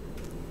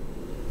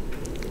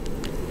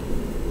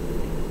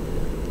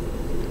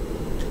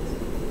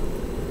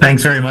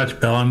 Thanks very much,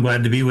 Bill. I'm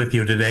glad to be with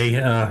you today,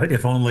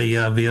 if only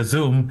via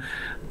Zoom.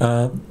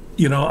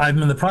 You know, I've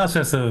been in the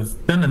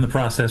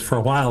process for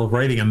a while of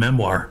writing a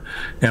memoir,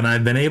 and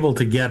I've been able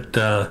to get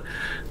a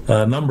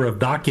number of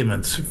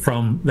documents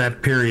from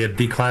that period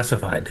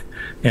declassified.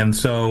 And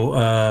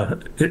so,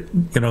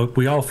 you know,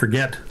 we all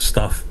forget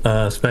stuff,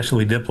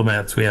 especially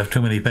diplomats. We have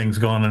too many things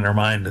going in our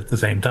mind at the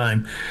same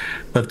time.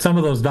 But some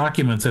of those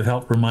documents have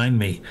helped remind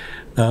me.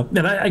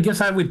 And I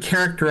guess I would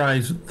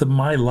characterize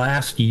my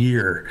last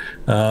year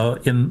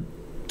in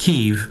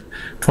Kyiv,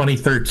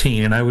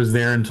 2013, and I was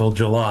there until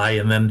July,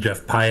 and then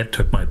Jeff Pyatt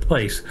took my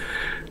place.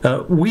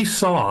 We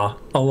saw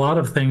a lot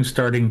of things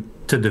starting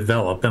to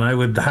develop, and I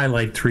would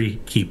highlight three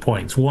key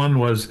points. One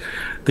was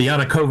the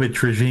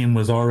Yanukovych regime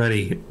was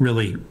already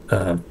really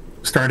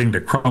starting to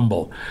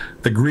crumble.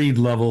 The greed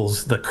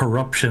levels, the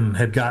corruption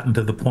had gotten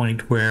to the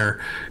point where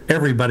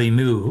everybody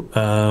knew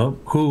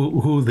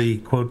who the,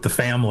 quote, the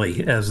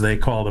family, as they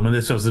called them. And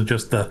this wasn't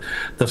just the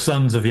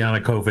sons of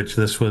Yanukovych.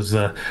 This was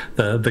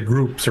the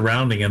group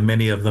surrounding him,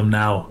 many of them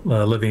now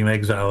living in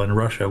exile in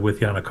Russia with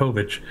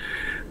Yanukovych.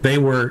 They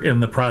were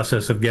in the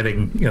process of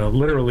getting, you know,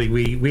 literally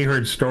we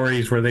heard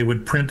stories where they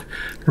would print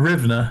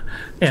hryvnia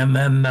and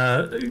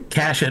then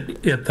cash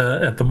it at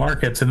the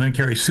markets and then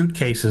carry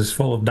suitcases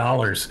full of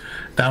dollars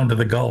down to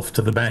the Gulf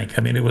to the bank.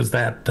 I mean, it was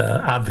that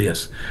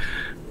obvious.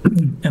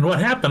 And what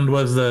happened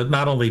was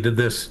not only did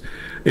this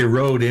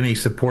erode any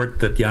support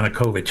that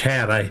Yanukovych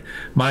had,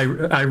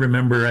 I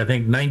remember, I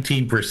think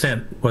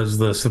 19% was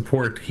the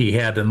support he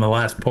had in the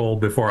last poll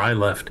before I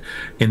left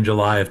in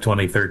July of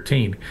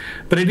 2013.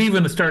 But it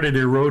even started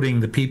eroding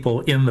the people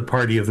in the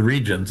Party of the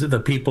Regions, the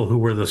people who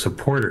were the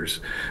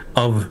supporters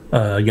of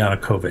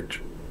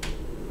Yanukovych.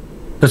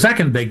 The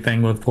second big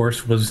thing, of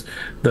course, was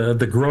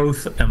the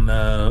growth and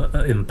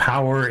in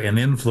power and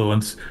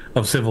influence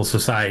of civil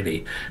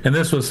society. And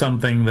this was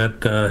something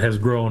that has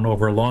grown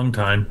over a long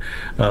time.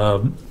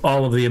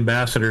 All of the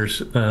ambassadors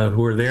who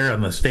were there on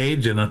the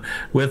stage and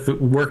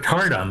worked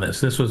hard on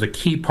this. This was a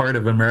key part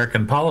of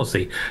American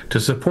policy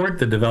to support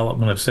the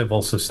development of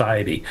civil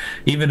society.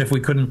 Even if we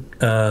couldn't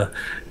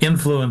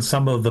influence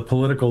some of the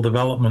political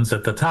developments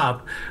at the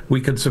top, we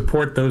could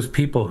support those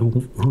people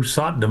who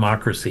sought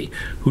democracy,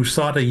 who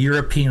sought a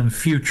European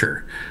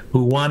future,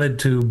 who wanted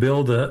to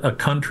build a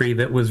country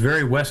that was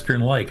very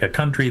Western-like, a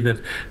country that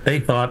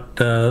they thought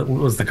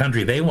was the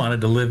country they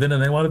wanted to live in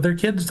and they wanted their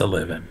kids to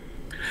live in.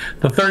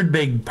 The third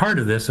big part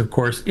of this, of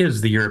course,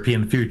 is the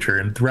European future.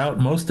 And throughout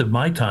most of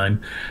my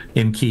time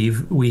in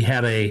Kyiv, we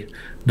had a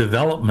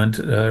development,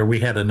 we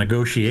had a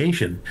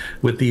negotiation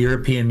with the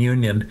European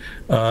Union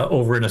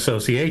over an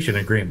association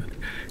agreement.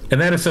 And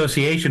that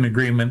association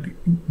agreement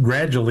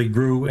gradually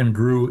grew and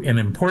grew in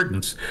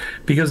importance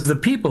because the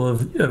people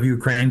of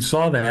Ukraine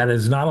saw that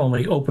as not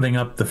only opening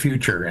up the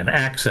future and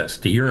access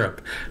to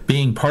Europe,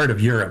 being part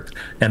of Europe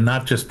and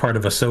not just part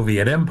of a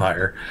Soviet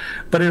empire,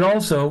 but it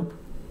also,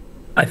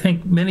 I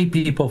think many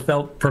people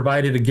felt,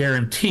 provided a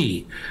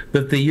guarantee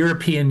that the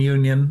European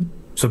Union,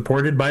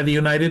 supported by the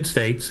United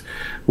States,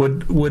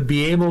 would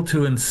be able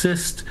to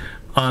insist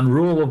on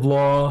rule of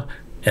law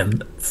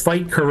and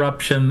fight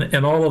corruption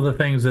and all of the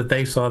things that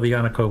they saw the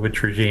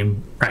Yanukovych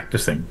regime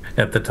practicing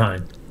at the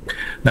time.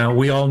 Now,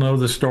 we all know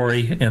the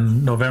story.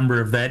 In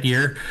November of that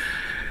year,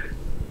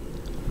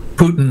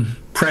 Putin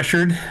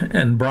pressured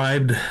and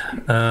bribed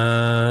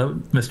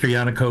Mr.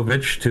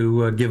 Yanukovych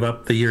to give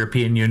up the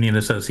European Union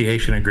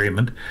Association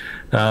Agreement.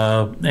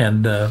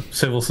 And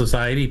civil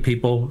society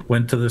people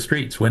went to the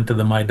streets, went to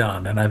the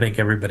Maidan, and I think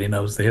everybody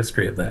knows the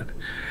history of that.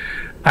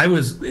 I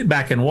was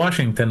back in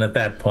Washington at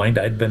that point.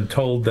 I'd been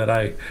told that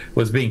I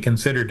was being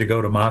considered to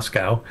go to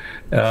Moscow.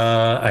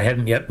 I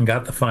hadn't yet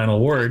got the final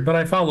word, but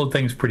I followed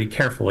things pretty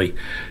carefully,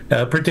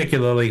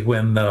 particularly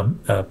when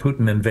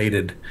Putin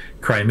invaded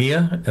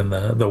Crimea and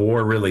the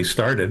war really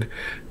started,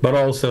 but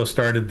also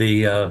started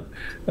the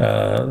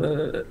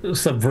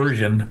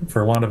subversion,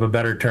 for want of a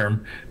better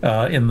term,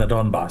 in the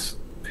Donbass.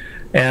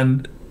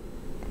 And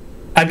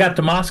I got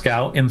to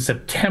Moscow in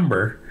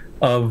September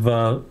of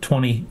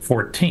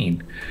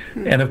 2014.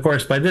 And of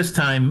course, by this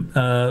time,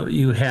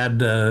 you had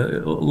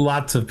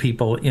lots of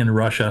people in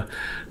Russia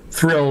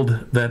thrilled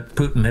that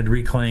Putin had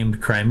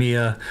reclaimed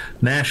Crimea.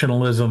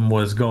 Nationalism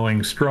was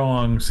going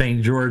strong.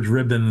 St. George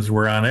ribbons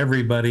were on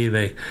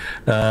everybody.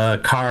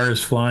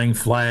 Cars flying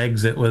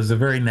flags. It was a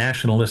very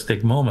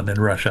nationalistic moment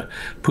in Russia.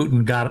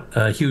 Putin got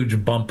a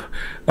huge bump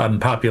on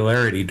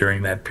popularity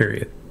during that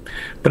period.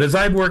 But as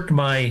I worked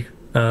my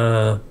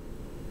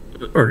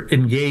or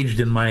engaged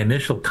in my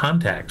initial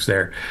contacts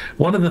there,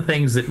 one of the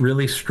things that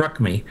really struck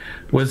me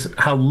was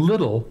how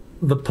little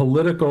the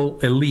political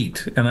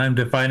elite, and I'm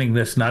defining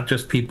this not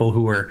just people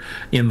who are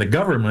in the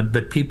government,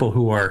 but people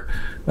who are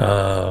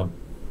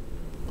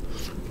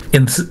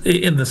in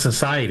the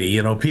society,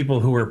 you know, people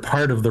who are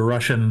part of the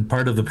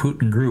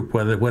Putin group,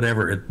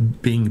 whatever,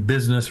 it being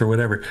business or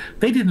whatever,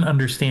 they didn't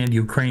understand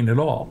Ukraine at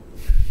all.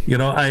 You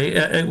know,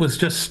 it was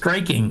just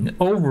striking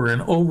over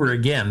and over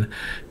again.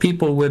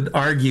 People would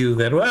argue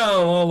that,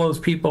 well, all those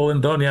people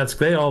in Donetsk,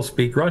 they all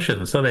speak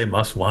Russian, so they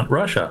must want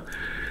Russia.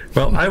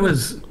 Well,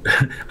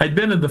 I'd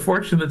been in the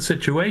fortunate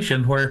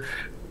situation where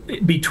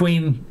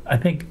between, I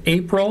think,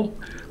 April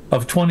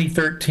of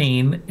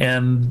 2013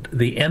 and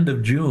the end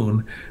of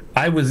June,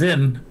 I was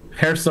in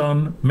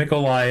Kherson,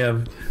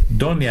 Mykolaiv,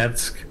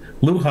 Donetsk,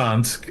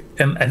 Luhansk,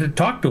 and I had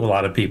talked to a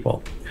lot of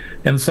people.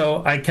 And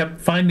so I kept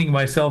finding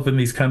myself in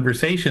these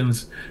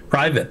conversations,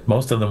 private,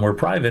 most of them were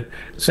private,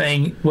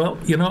 saying, well,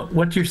 you know,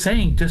 what you're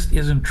saying just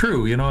isn't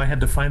true. You know, I had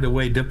to find a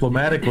way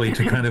diplomatically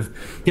to kind of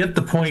get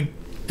the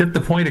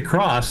point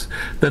across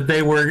that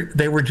they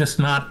were just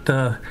not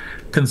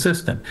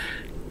consistent.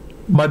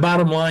 My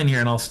bottom line here,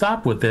 and I'll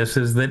stop with this,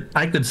 is that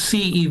I could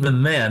see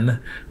even then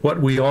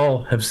what we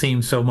all have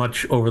seen so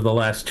much over the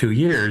last 2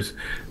 years,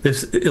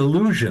 this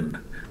illusion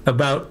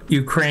about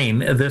Ukraine,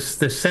 this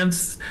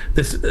sense,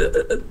 this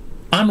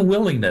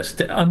unwillingness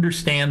to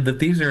understand that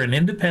these are an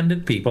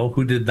independent people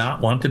who did not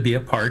want to be a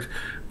part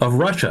of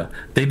Russia.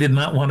 They did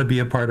not want to be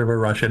a part of a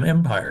Russian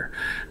empire.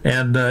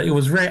 And it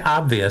was very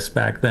obvious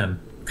back then.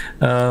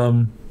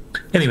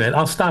 Anyway,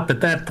 I'll stop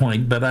at that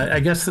point, but I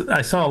guess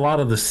I saw a lot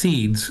of the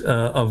seeds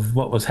of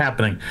what was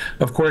happening.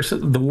 Of course,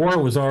 the war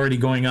was already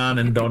going on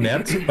in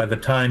Donetsk by the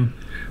time,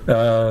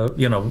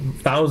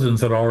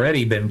 thousands had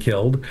already been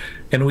killed.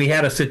 And we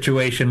had a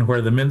situation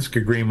where the Minsk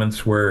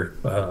agreements were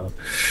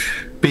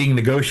being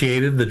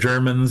negotiated, the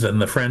Germans and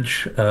the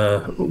French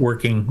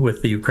working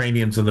with the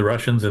Ukrainians and the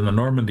Russians in the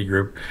Normandy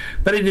group,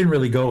 but it didn't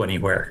really go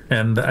anywhere.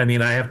 And I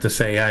mean, I have to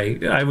say,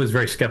 I was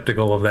very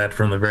skeptical of that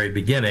from the very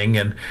beginning,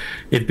 and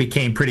it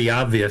became pretty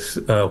obvious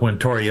when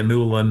Toria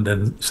Nuland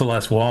and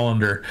Celeste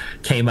Wallander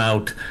came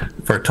out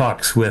for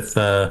talks with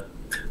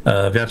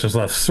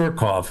Vyacheslav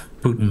Surkov,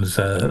 Putin's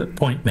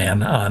point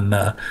man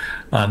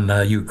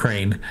on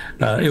Ukraine.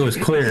 It was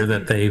clear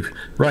that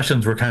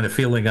Russians were kind of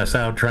feeling us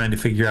out, trying to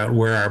figure out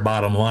where our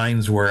bottom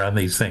lines were on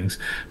these things,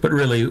 but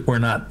really we're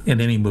not in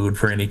any mood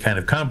for any kind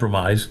of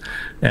compromise.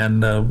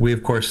 And we,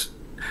 of course,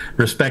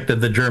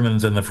 respected the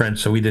Germans and the French,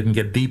 so we didn't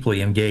get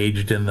deeply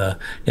engaged it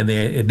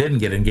didn't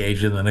get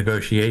engaged in the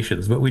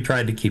negotiations, but we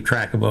tried to keep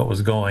track of what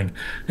was going,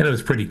 and it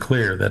was pretty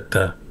clear that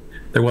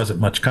there wasn't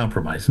much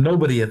compromise.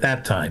 Nobody at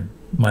that time,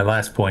 my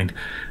last point,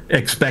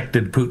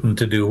 expected Putin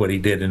to do what he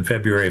did in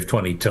February of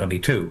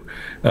 2022.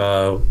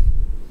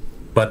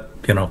 But,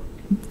 you know,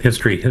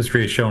 history has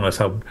shown us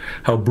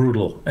how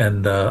brutal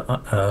and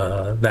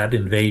that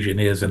invasion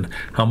is, and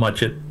how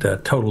much it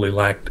totally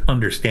lacked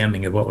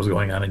understanding of what was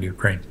going on in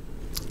Ukraine.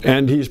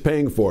 And he's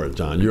paying for it,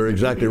 John. You're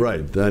exactly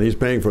right. And he's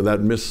paying for that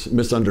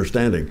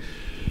misunderstanding.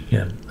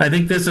 Yeah, I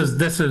think this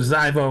is.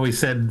 I've always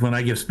said when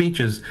I give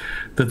speeches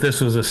that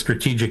this was a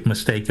strategic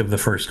mistake of the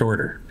First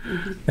Order,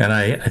 and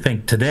I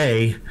think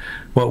today,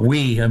 what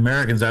we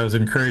Americans, I was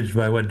encouraged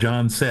by what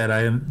John said.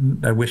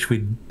 I wish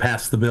we'd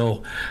passed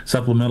the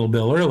supplemental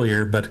bill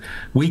earlier, but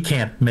we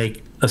can't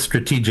make a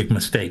strategic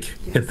mistake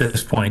at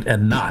this point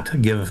and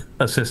not give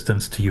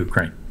assistance to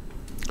Ukraine.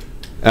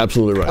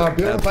 Absolutely right.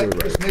 Bill, Absolutely if I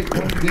could just make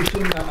one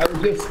addition, I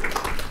would just.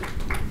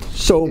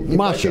 So,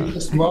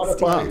 Masha,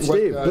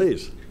 Steve,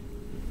 please.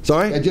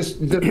 Sorry?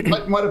 Just the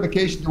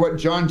modification to what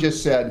John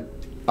just said.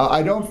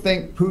 I don't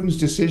think Putin's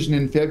decision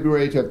in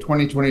February of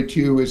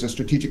 2022 is a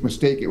strategic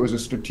mistake. It was a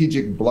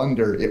strategic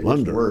blunder. It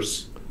was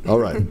worse. All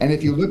right. And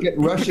if you look at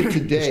Russia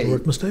today,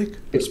 mistake?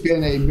 It's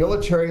been a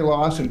military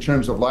loss in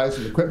terms of lives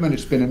and equipment.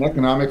 It's been an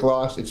economic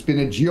loss. It's been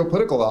a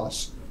geopolitical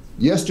loss.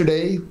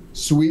 Yesterday,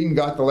 Sweden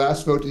got the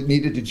last vote it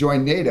needed to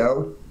join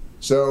NATO.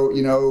 So,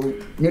 you know,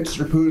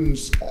 Mr.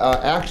 Putin's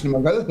action,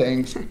 among other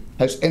things,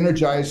 has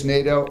energized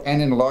NATO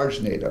and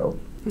enlarged NATO.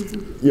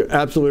 You're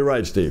absolutely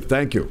right, Steve.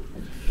 Thank you.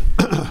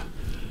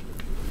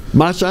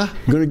 Masha,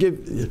 I'm going to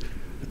give,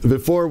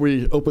 before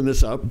we open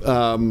this up,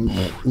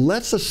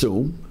 let's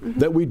assume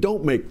that we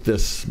don't make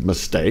this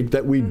mistake,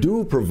 that we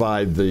do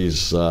provide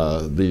these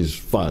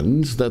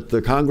funds, that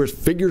the Congress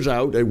figures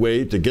out a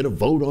way to get a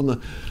vote on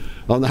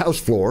the House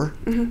floor.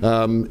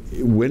 When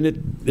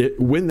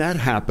that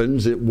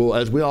happens, it will,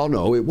 as we all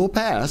know, it will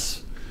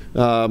pass.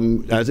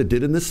 As it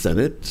did in the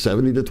Senate,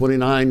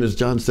 70-29, as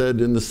John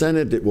said, in the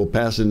Senate. It will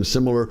pass in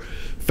similar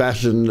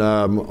fashion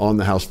on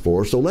the House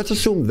floor. So let's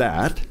assume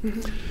that.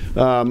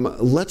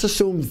 Let's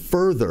assume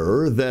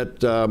further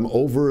that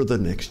over the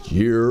next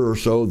year or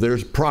so,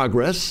 there's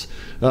progress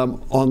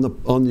on the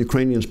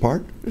Ukrainians'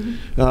 part,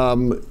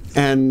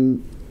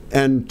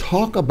 and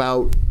talk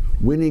about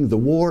winning the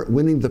war,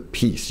 winning the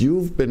peace.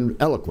 You've been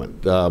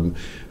eloquent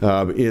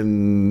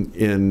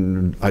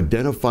in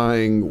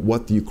identifying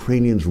what the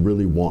Ukrainians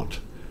really want.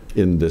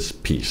 in this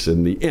peace,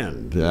 in the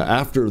end,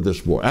 after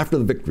this war, after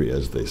the victory,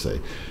 as they say.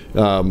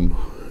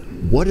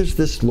 What does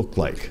this look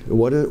like?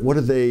 What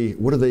are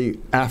they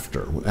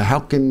after? How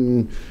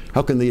can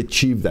they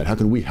achieve that? How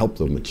can we help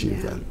them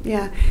achieve that?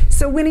 Yeah.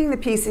 So winning the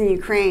peace in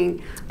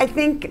Ukraine, I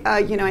think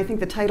I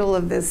think the title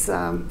of this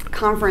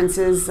conference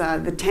is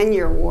the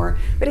 10-year war,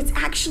 but it's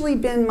actually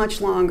been much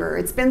longer.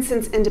 It's been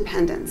since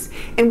independence,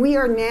 and we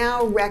are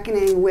now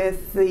reckoning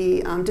with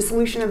the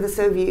dissolution of the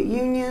Soviet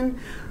Union,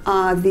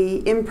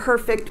 the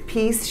imperfect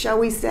peace, shall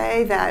we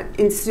say, that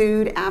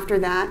ensued after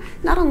that,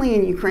 not only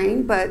in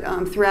Ukraine but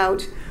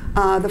throughout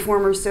the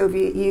former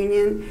Soviet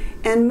Union,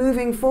 and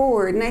moving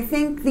forward. And I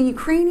think the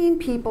Ukrainian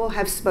people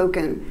have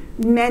spoken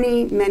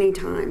many, many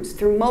times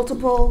through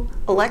multiple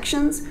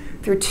elections,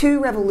 through 2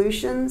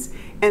 revolutions,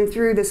 and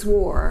through this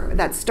war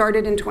that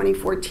started in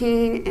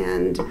 2014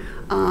 and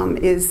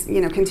is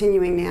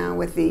continuing now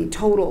with the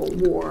total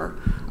war,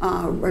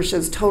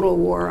 Russia's total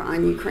war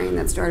on Ukraine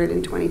that started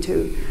in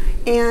 22.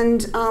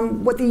 And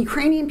what the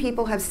Ukrainian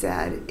people have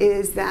said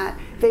is that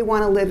they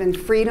want to live in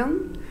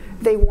freedom.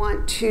 They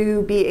want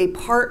to be a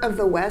part of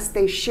the West.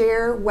 They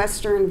share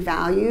Western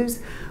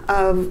values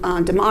of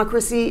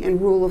democracy and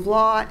rule of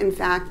law. In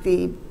fact,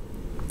 the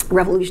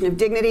Revolution of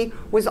Dignity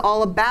was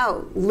all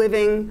about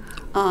living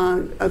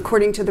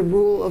according to the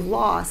rule of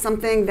law,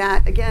 something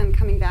that, again,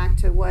 coming back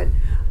to what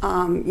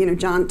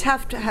John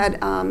Teft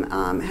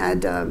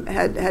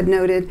had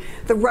noted,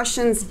 the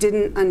Russians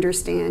didn't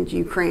understand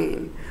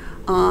Ukraine.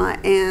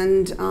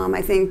 And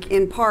I think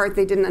in part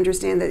they didn't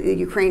understand that the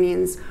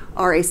Ukrainians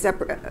are a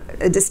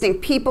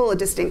distinct people, a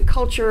distinct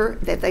culture,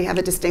 that they have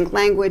a distinct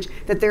language,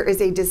 that there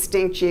is a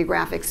distinct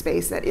geographic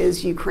space that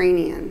is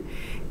Ukrainian.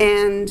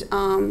 And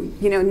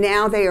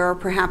now they are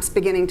perhaps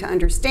beginning to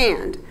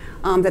understand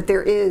that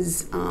there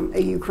is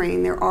a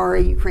Ukraine, there are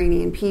a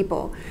Ukrainian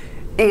people.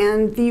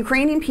 And the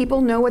Ukrainian people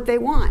know what they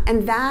want.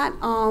 And that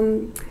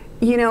on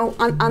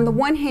the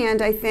one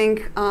hand, I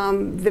think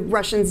the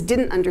Russians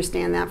didn't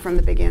understand that from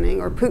the beginning,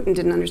 or Putin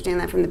didn't understand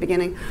that from the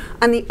beginning.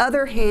 On the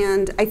other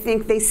hand, I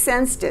think they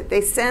sensed it.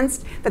 They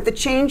sensed that the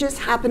changes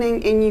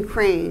happening in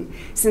Ukraine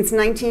since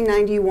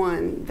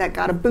 1991, that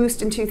got a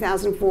boost in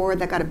 2004,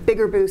 that got a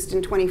bigger boost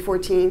in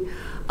 2014,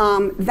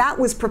 that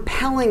was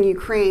propelling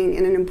Ukraine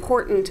in an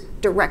important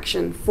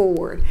direction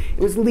forward.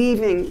 It was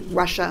leaving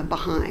Russia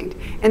behind,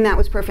 and that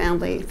was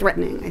profoundly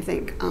threatening, I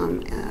think,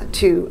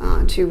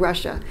 to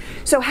Russia.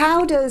 So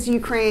how does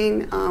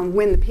Ukraine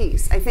win the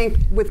peace? I think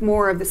with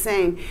more of the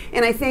same.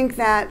 And I think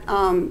that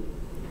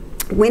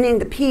winning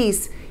the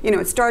peace,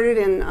 it started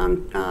in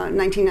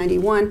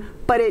 1991,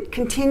 but it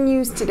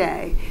continues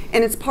today,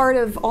 and it's part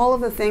of all of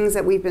the things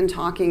that we've been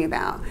talking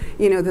about.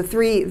 The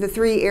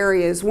three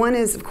areas. One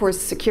is, of course,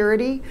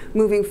 security,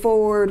 moving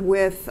forward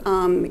with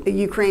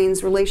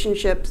Ukraine's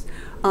relationships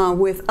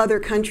with other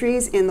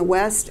countries in the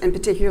West, and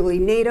particularly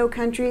NATO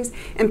countries,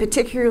 and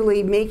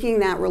particularly making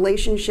that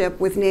relationship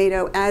with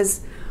NATO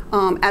as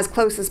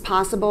close as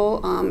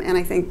possible, and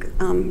I think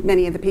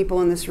many of the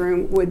people in this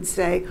room would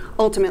say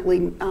ultimately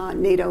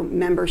NATO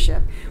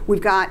membership.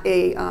 We've got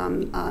a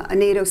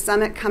NATO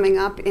summit coming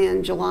up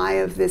in July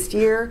of this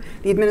year.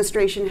 The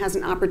administration has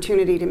an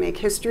opportunity to make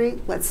history.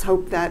 Let's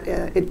hope that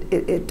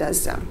it does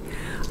so.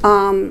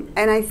 And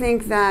I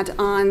think that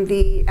on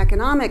the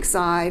economic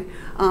side,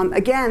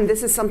 again,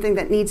 this is something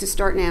that needs to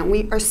start now.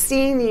 We are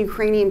seeing the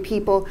Ukrainian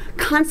people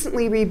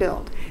constantly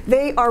rebuild.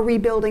 They are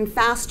rebuilding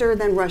faster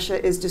than Russia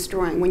is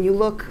destroying. When you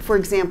look, for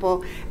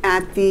example,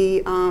 at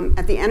the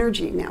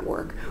energy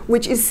network,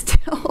 which is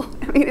still,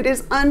 it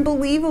is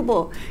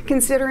unbelievable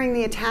considering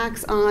the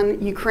attacks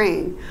on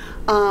Ukraine.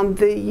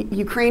 The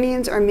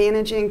Ukrainians are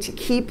managing to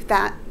keep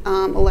that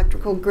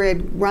electrical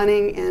grid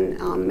running, and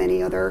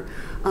many other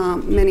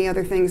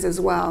things as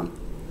well.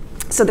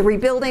 So the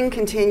rebuilding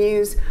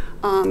continues,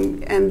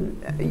 and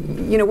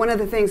one of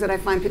the things that I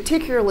find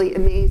particularly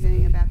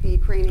amazing about the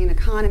Ukrainian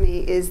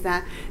economy is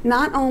that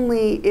not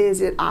only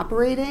is it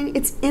operating,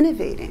 it's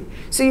innovating.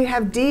 So you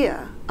have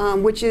DIA,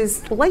 which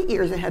is light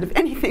years ahead of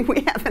anything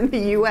we have in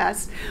the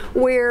U.S.,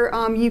 where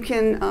you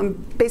can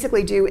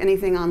basically do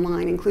anything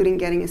online, including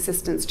getting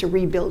assistance to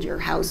rebuild your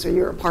house or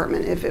your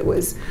apartment if it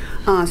was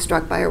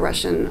struck by a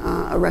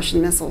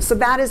Russian missile. So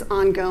that is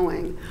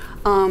ongoing.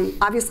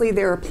 Obviously,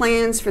 there are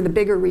plans for the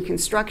bigger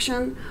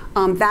reconstruction.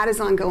 That is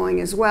ongoing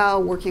as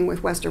well, working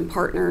with Western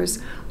partners.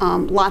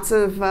 Lots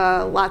of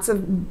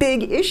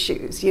big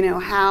issues.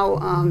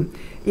 How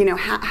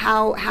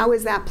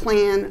is that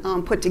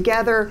plan put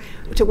together?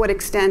 To what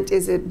extent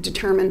is it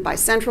determined by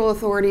central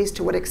authorities?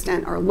 To what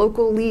extent are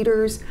local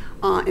leaders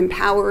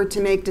empowered to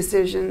make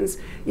decisions?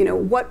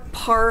 What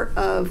part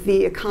of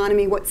the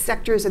economy, what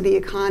sectors of the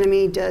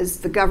economy does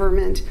the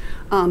government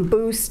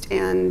boost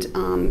and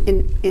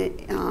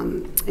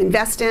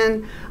invest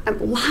in?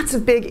 Lots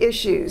of big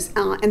issues,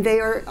 and they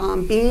are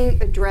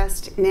being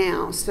addressed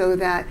now, so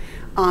that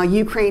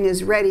Ukraine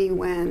is ready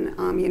when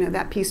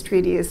that peace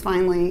treaty is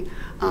finally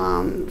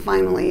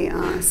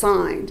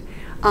signed.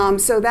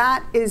 So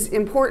that is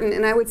important,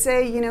 and I would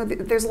say, you know,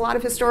 there's a lot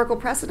of historical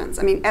precedents.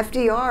 I mean,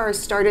 FDR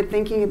started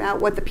thinking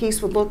about what the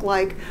peace would look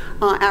like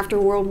after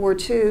World War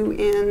II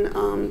in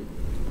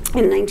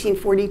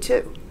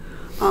 1942.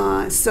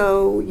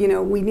 So, you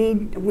know, we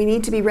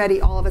need to be ready,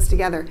 all of us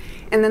together.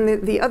 And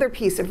then the other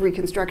piece of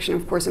Reconstruction,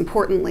 of course,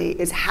 importantly,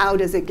 is how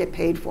does it get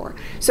paid for?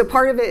 So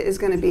part of it is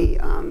going to be,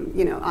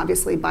 you know,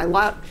 obviously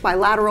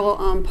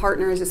bilateral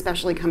partners,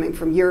 especially coming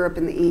from Europe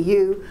and the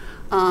EU.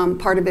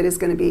 Part of it is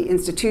going to be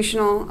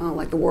institutional,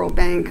 like the World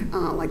Bank,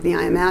 like the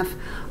IMF.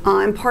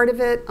 And part of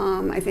it,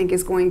 I think,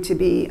 is going to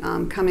be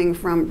coming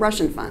from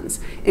Russian funds.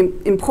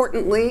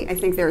 Importantly, I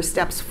think there are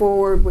steps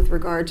forward with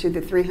regard to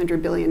the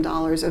 $300 billion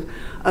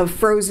of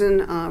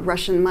frozen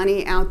Russian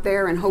money out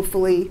there, and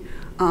hopefully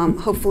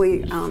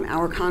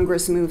our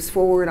Congress moves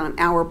forward on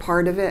our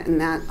part of it, and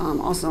that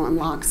also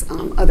unlocks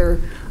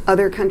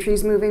other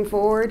countries moving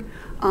forward.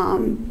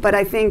 But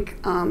I think,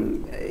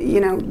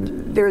 you know,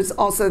 there's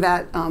also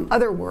that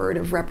other word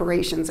of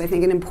reparations. I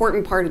think an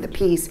important part of the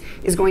peace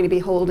is going to be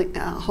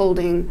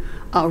holding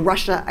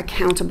Russia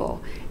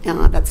accountable.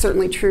 That's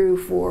certainly true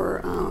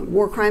for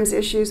war crimes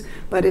issues,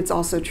 but it's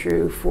also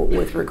true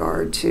with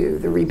regard to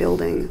the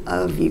rebuilding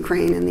of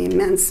Ukraine and the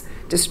immense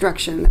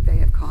destruction that they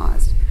have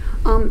caused.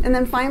 And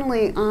then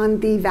finally,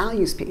 on the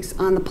values piece,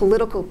 on the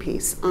political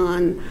piece,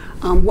 on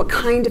what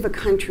kind of a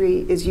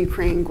country is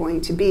Ukraine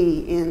going to be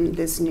in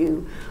this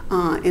new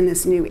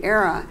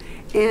era.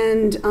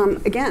 And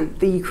again,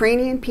 the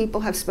Ukrainian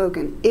people have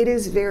spoken. It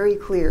is very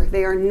clear.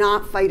 They are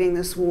not fighting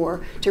this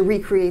war to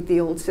recreate the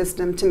old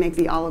system to make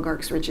the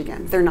oligarchs rich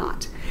again. They're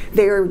not.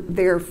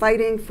 They're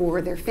fighting for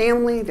their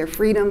family, their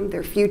freedom,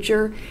 their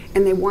future,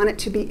 and they want it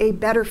to be a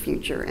better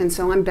future. And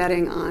so I'm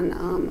betting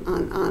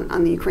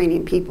on the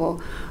Ukrainian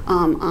people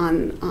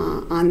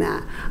on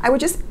that. I would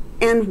just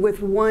end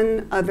with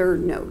one other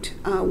note,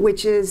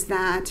 which is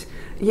that,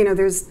 you know,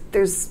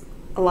 there's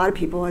a lot of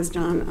people, as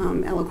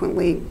John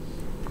eloquently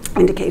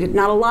indicated,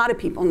 not a lot of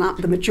people,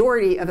 not the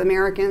majority of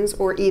Americans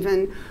or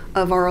even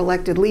of our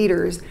elected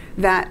leaders,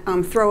 that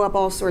throw up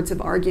all sorts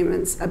of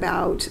arguments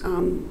about,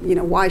 you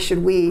know, why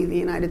should we, the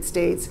United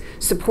States,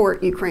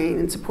 support Ukraine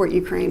and support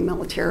Ukraine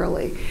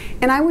militarily.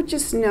 And I would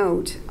just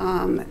note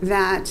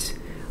that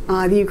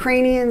the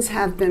Ukrainians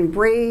have been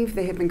brave,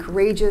 they have been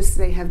courageous,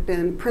 they have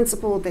been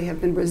principled, they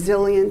have been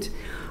resilient.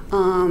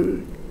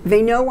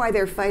 They know why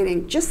they're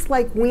fighting, just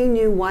like we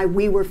knew why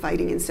we were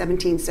fighting in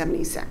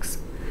 1776.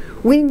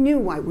 We knew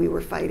why we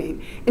were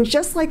fighting. And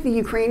just like the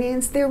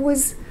Ukrainians,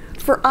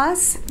 for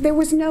us, there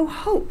was no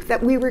hope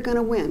that we were going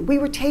to win. We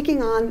were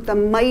taking on the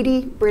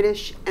mighty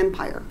British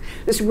Empire,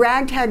 this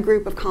ragtag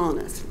group of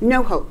colonists,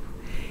 no hope.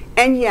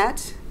 And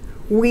yet,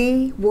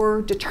 we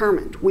were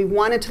determined. We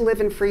wanted to live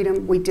in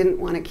freedom. We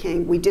didn't want a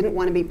king. We didn't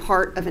want to be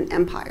part of an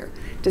empire.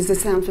 Does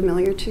this sound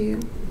familiar to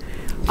you?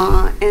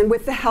 And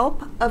with the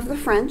help of the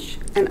French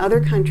and other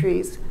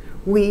countries,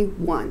 we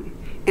won.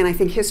 And I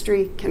think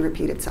history can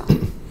repeat itself.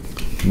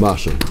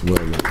 Masha, well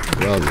done.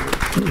 Well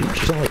done.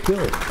 Sound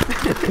good.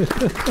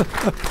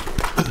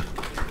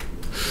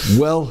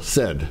 Well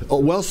said. Oh,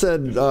 well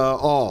said,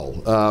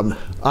 all.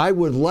 I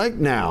would like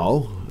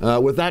now,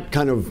 with that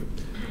kind of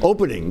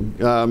opening,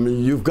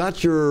 you've got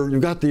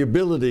the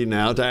ability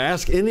now to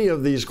ask any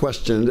of these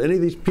questions, any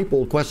of these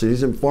people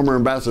questions, these former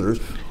ambassadors,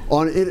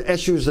 on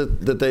issues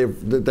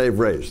that they've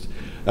raised.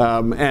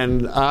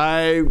 And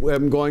I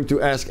am going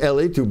to ask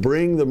Ellie to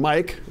bring the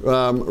mic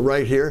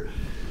right here.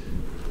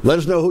 Let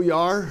us know who you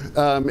are.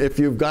 If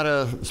you've got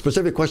a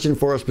specific question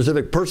for a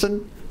specific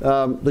person,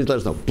 please let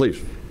us know,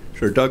 please.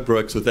 Sure. Doug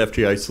Brooks with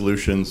FGI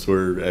Solutions.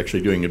 We're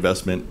actually doing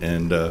investment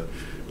and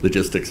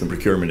logistics and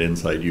procurement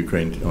inside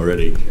Ukraine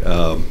already.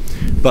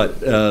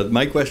 But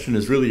my question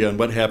is really on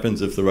what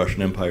happens if the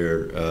Russian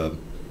Empire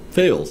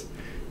fails.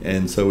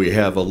 And so we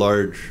have a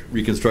large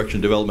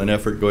reconstruction development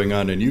effort going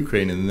on in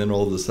Ukraine, and then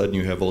all of a sudden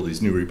you have all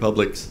these new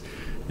republics,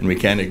 and we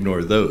can't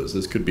ignore those.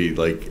 This could be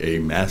like a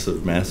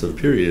massive, massive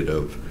period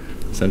of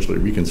essentially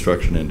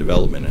reconstruction and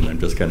development, and I'm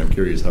just kind of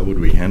curious, how would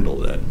we handle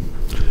that?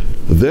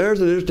 There's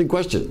an interesting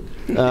question,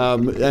 and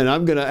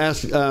I'm going to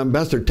ask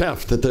Ambassador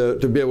Tefft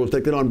to be able to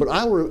take that on, but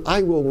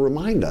I will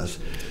remind us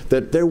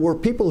that there were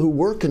people who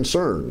were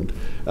concerned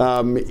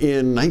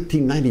in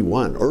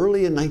 1991,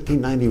 early in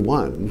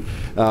 1991,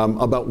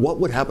 about what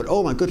would happen.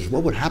 Oh my goodness,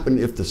 what would happen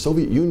if the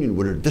Soviet Union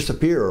were to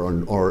disappear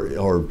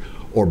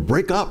or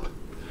break up?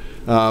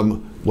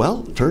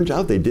 Well, it turns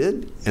out they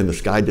did, and the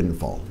sky didn't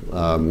fall.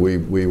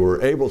 We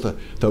were able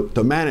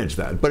to manage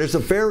that. But it's a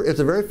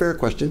very fair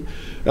question.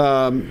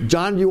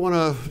 John, you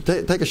want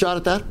to take a shot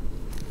at that?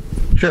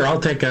 Sure,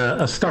 I'll take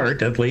a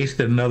start at least,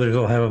 and others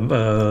will have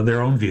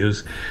their own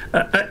views.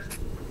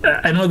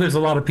 I know there's a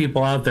lot of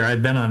people out there.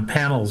 I've been on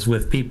panels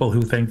with people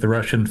who think the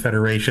Russian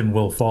Federation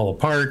will fall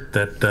apart,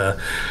 that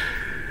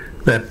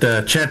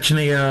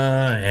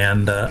Chechnya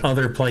and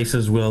other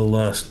places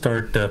will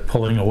start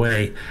pulling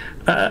away.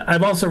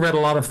 I've also read a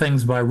lot of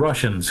things by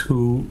Russians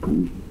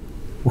who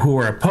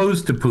are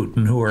opposed to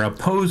Putin, who are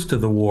opposed to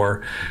the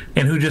war,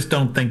 and who just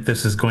don't think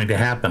this is going to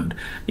happen.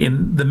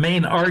 The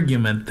main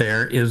argument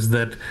there is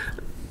that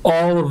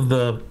all of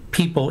the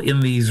people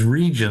in these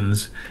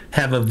regions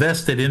have a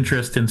vested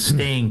interest in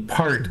staying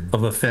part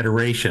of a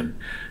federation,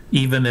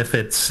 even if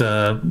it's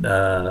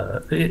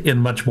in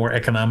much more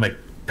economic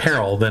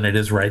peril than it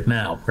is right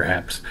now,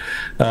 perhaps.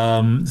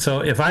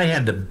 So if I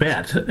had to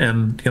bet,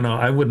 and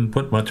I wouldn't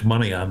put much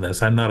money on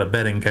this, I'm not a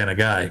betting kind of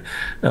guy,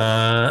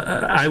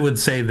 I would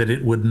say that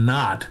it would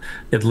not,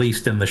 at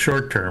least in the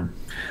short term.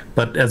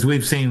 But as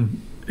we've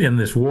seen in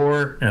this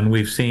war, and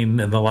we've seen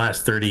in the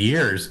last 30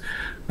 years,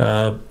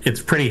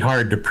 it's pretty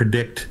hard to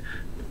predict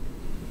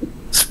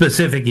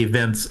specific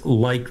events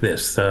like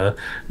this. I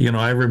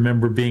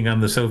remember being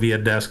on the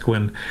Soviet desk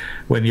when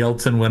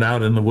Yeltsin went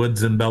out in the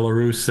woods in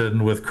Belarus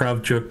and with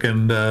Kravchuk,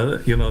 and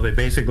they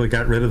basically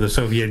got rid of the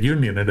Soviet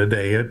Union in a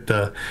day.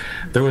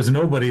 There was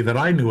nobody that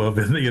I knew of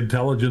in the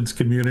intelligence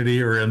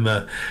community or in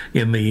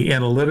the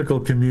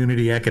analytical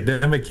community,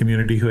 academic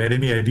community, who had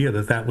any idea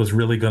that was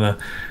really going to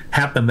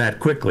happen that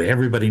quickly.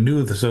 Everybody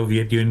knew the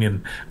Soviet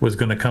Union was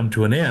going to come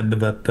to an end,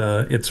 but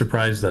it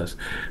surprised us.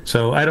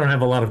 So I don't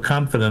have a lot of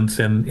confidence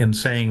in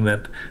saying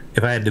that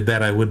if I had to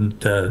bet, I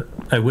wouldn't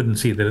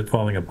see that it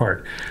falling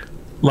apart.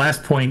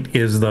 Last point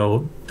is,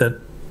 though, that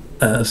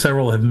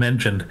several have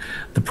mentioned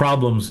the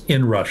problems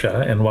in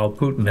Russia, and while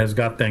Putin has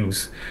got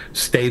things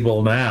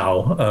stable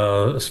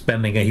now,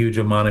 spending a huge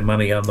amount of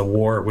money on the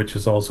war, which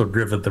has also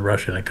driven the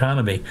Russian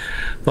economy,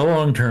 the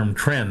long-term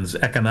trends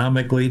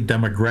economically,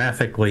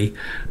 demographically,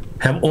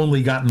 have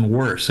only gotten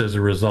worse as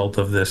a result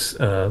of this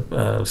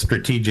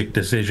strategic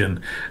decision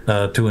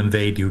to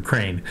invade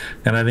Ukraine.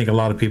 And I think a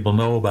lot of people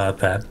know about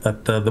that.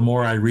 But the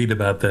more I read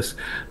about this,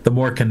 the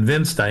more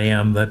convinced I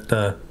am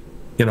that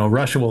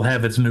Russia will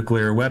have its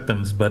nuclear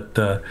weapons, but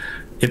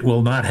it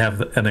will not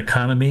have an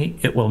economy.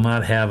 It will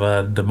not have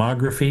a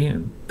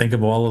demography. Think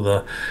of all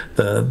of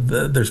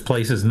there's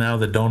places now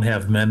that don't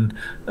have men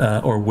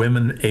or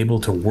women able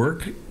to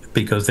work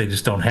because they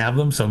just don't have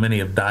them. So many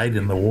have died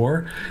in the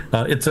war.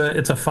 It's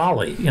a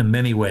folly in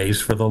many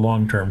ways for the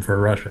long term for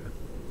Russia.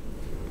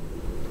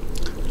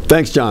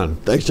 Thanks, John.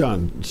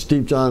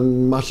 Steve,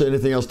 John, Masha,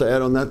 anything else to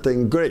add on that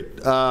thing? Great.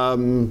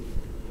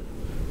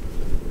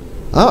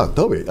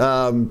 Toby.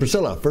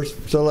 Priscilla. First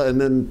Priscilla,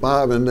 and then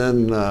Bob, and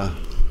then...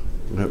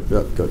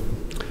 good.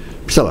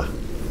 Priscilla.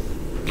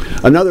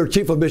 Another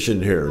chief of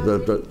mission here.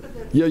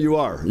 Yeah, you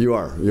are.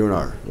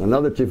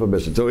 Another chief of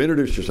mission. So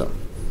introduce yourself.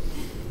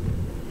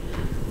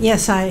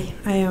 Yes, I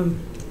am.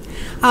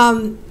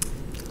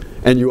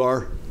 And you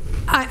are?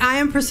 I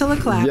am Priscilla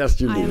Clapp. Yes,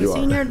 you do. I am a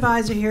senior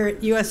advisor here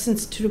at U.S.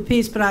 Institute of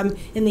Peace, but I'm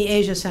in the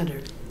Asia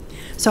Center.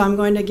 So I'm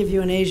going to give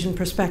you an Asian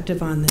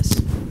perspective on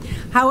this.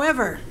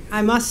 However,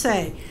 I must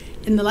say,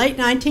 in the late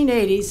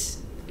 1980s,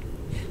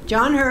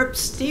 John Herbst,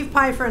 Steve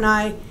Pfeiffer, and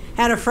I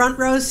had a front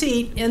row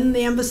seat in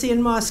the embassy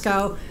in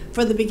Moscow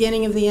for the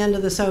beginning of the end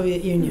of the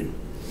Soviet Union.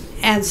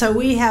 And so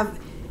we have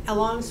a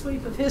long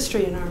sweep of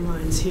history in our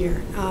minds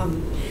here.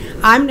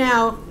 I'm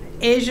now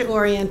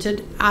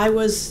Asia-oriented. I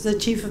was the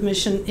chief of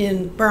mission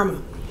in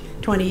Burma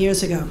 20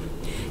 years ago.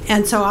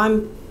 And so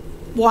I'm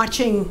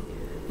watching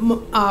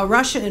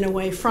Russia in a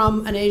way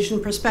from an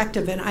Asian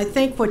perspective. And I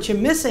think what you're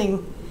missing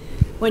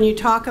when you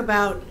talk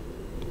about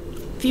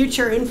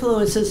future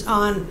influences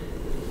on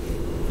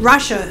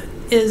Russia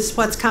is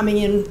what's coming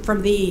in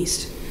from the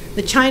east.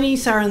 The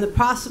Chinese are in the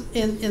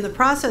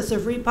process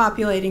of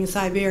repopulating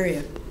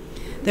Siberia.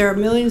 There are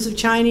millions of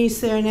Chinese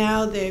there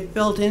now. They've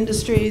built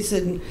industries,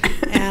 and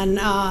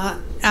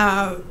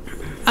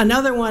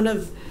another one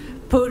of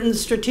Putin's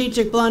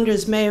strategic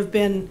blunders may have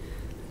been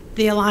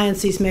the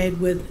alliance he's made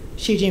with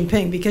Xi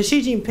Jinping, because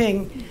Xi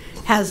Jinping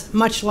has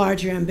much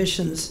larger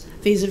ambitions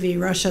vis-a-vis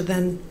Russia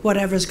than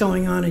whatever's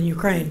going on in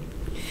Ukraine.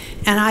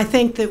 And I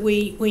think that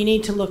we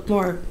need to look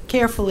more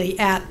carefully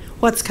at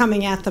what's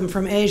coming at them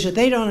from Asia.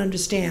 They don't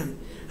understand.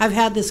 I've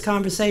had this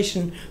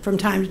conversation from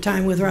time to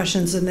time with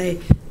Russians, and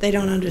they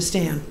don't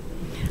understand.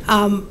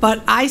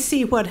 But I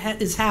see what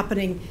is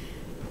happening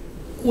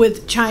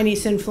with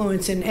Chinese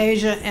influence in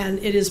Asia, and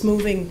it is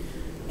moving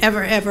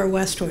ever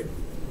westward.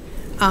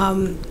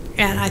 And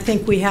I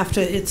think we have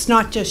to, it's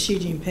not just Xi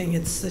Jinping,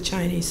 it's the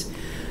Chinese.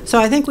 So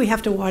I think we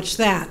have to watch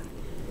that.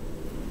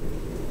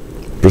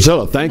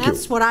 Priscilla, thank you.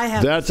 That's what I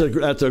have.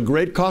 That's a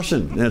great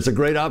caution, and it's a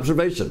great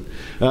observation.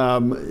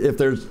 If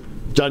there's,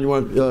 John, you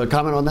want to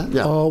comment on that?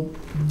 Yeah.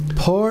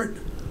 Part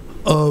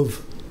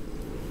of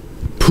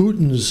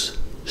Putin's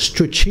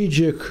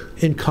strategic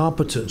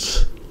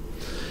incompetence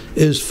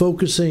is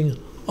focusing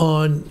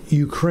on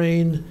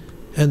Ukraine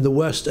and the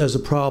West as a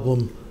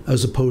problem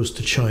as opposed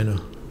to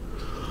China.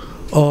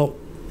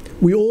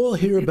 We all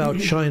hear about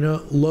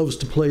China loves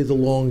to play the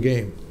long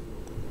game,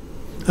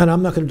 and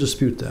I'm not going to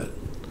dispute that.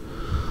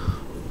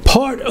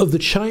 Part of the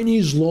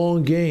Chinese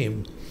long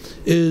game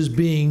is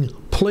being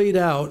played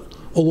out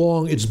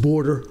along its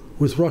border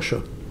with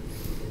Russia.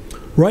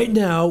 Right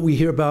now, we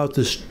hear about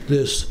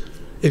this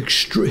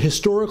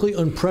historically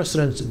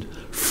unprecedented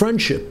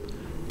friendship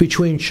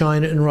between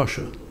China and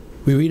Russia.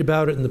 We read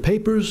about it in the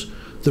papers.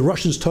 The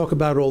Russians talk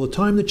about it all the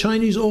time. The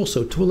Chinese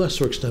also, to a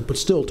lesser extent, but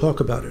still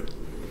talk about it.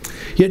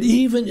 Yet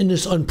even in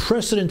this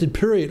unprecedented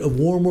period of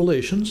warm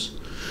relations,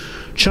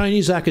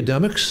 Chinese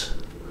academics,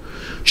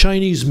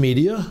 Chinese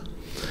media,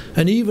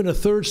 and even a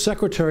third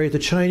secretary at the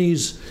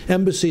Chinese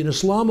embassy in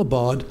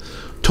Islamabad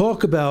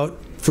talk about,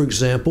 for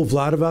example,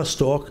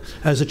 Vladivostok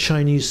as a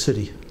Chinese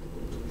city.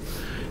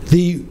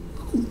 The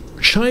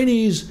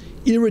Chinese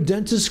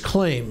irredentist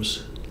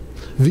claims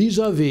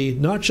vis-a-vis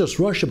not just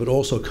Russia but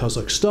also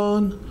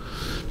Kazakhstan,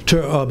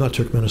 not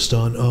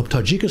Turkmenistan,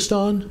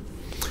 Tajikistan,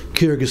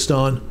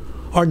 Kyrgyzstan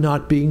are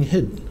not being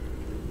hidden.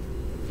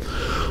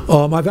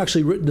 I've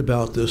actually written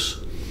about this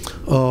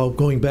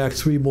going back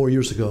 3 more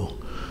years ago.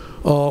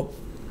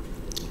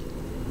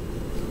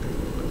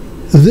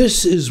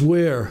 This is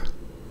where,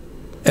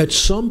 at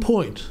some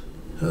point,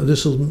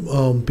 this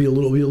will be a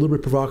little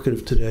bit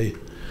provocative today.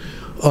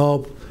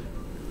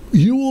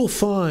 You will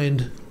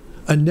find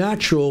a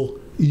natural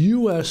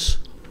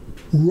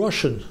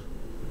U.S.-Russian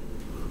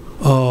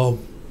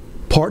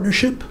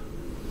partnership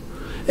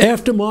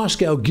after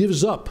Moscow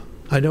gives up.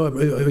 I know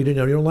you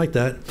don't like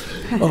that.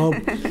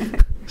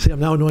 See, I'm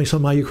now annoying some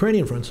of my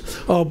Ukrainian friends.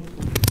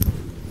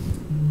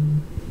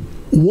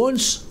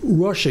 Once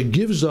Russia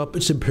gives up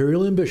its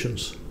imperial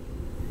ambitions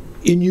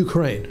in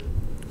Ukraine,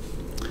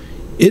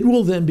 it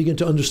will then begin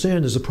to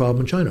understand there's a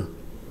problem in China.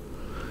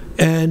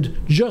 And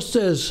just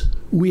as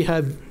we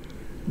have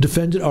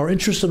defended our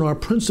interests and our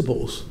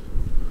principles,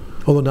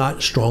 although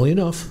not strongly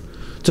enough,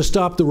 to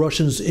stop the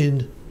Russians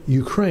in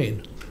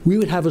Ukraine, we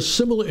would have a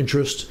similar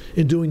interest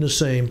in doing the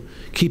same,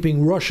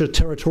 keeping Russia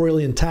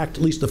territorially intact,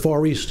 at least the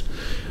Far East,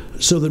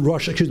 so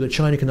that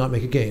China cannot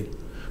make a gain.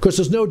 Because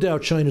there's no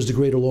doubt China is the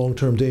greater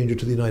long-term danger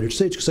to the United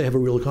States because they have a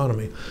real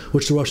economy,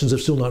 which the Russians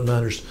have still not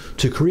managed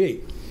to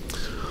create.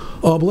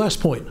 Last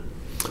point.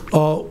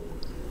 The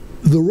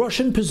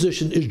Russian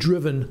position is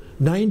driven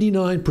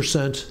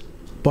 99%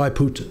 by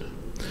Putin.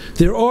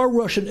 There are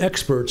Russian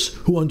experts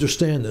who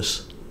understand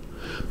this,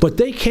 but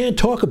they can't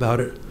talk about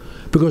it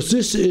because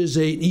this is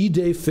an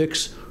E-Day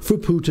fix for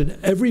Putin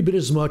every bit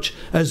as much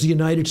as the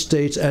United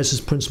States as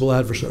his principal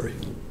adversary.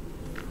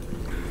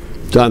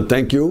 John,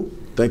 thank you.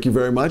 Thank you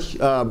very much.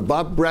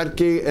 Bob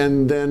Bradke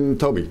and then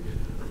Toby.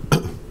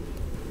 I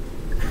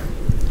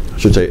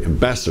should say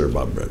Ambassador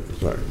Bob Bradke.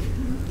 Sorry.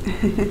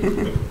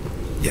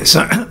 Yes,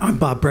 I'm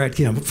Bob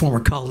Bradke. I'm a former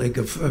colleague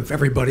of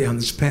everybody on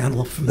this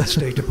panel from the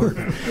State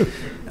Department.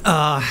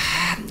 I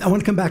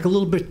want to come back a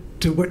little bit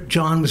to what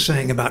John was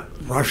saying about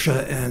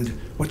Russia and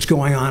what's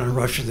going on in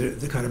Russia,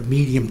 the kind of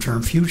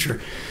medium-term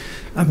future.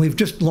 We've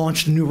just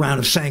launched a new round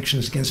of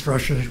sanctions against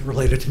Russia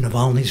related to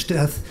Navalny's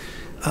death.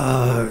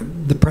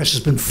 The press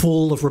has been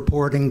full of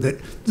reporting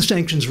that the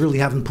sanctions really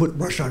haven't put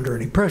Russia under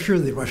any pressure.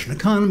 The Russian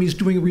economy is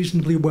doing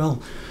reasonably well.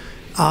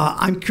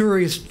 I'm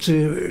curious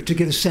to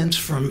get a sense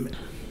from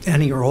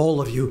any or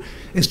all of you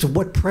as to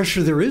what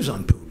pressure there is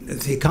on Putin.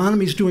 If the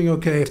economy is doing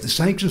okay, if the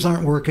sanctions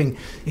aren't working,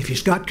 if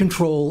he's got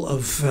control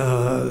of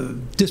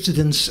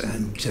dissidents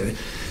and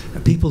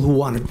people who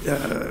want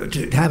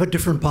to have a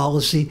different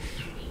policy,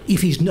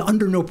 if he's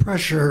under no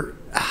pressure,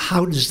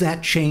 how does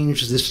that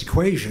change this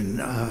equation?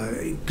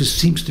 Because it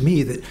seems to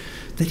me that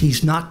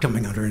he's not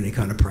coming under any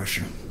kind of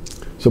pressure.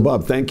 So,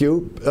 Bob, thank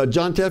you.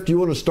 John Teff, do you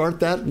want to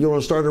start that? You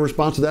want to start a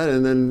response to that?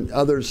 And then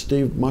others,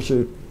 Steve,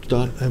 Masha,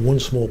 Don? I have one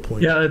small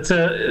point. Yeah, it's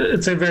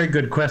a very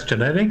good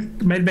question. I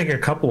think I might make a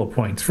couple of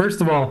points.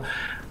 First of all,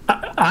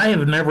 I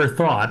have never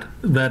thought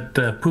that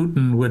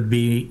Putin would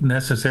be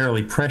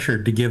necessarily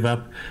pressured to give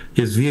up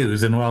his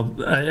views. And while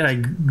I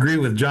agree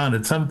with John,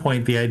 at some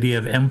point the idea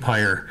of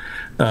empire,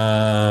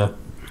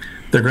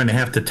 they're going to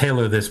have to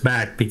tailor this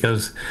back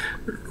because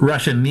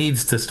Russia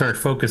needs to start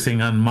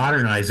focusing on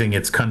modernizing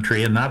its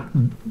country and not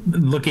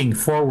looking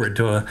forward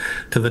to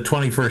the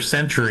 21st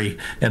century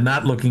and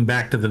not looking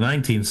back to the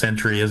 19th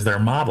century as their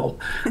model.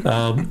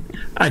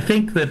 I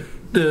think that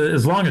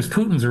as long as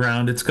Putin's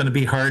around, it's going to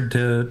be hard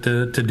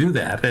to do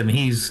that, and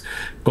he's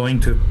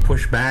going to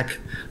push back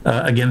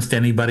against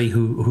anybody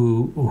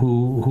who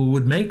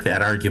would make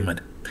that argument.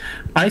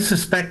 I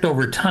suspect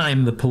over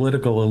time the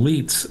political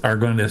elites are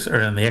going to,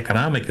 and the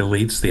economic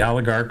elites, the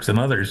oligarchs and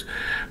others,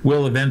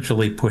 will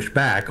eventually push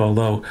back.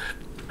 Although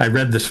I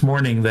read this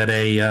morning that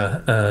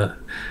a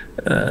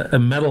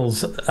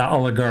metals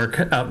oligarch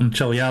out in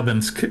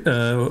Chelyabinsk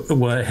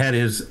had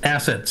his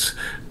assets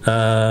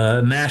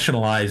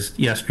nationalized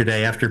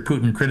yesterday after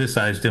Putin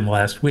criticized him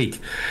last week.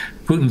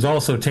 Putin's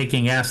also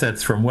taking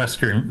assets from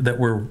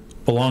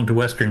belong to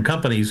Western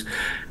companies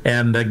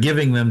and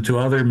giving them to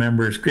other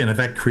members, in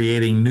effect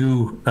creating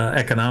new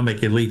economic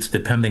elites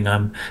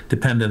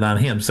dependent on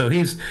him. So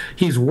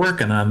he's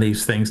working on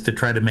these things to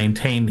try to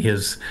maintain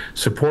his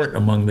support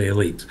among the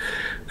elites.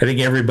 I think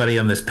everybody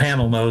on this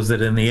panel knows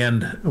that in the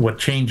end, what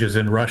changes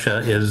in Russia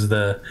is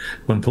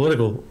when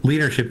political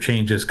leadership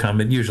changes come,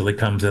 it usually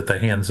comes at the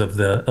hands of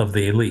the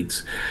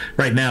elites.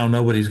 Right now,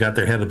 nobody's got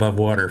their head above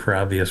water for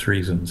obvious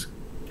reasons.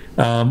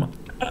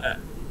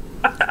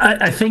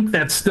 I think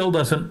that still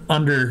doesn't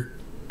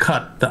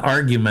undercut the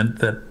argument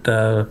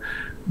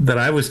that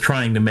I was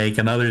trying to make,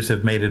 and others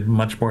have made it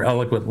much more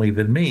eloquently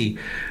than me,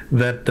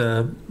 that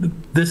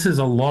this is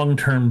a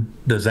long-term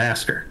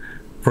disaster.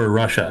 for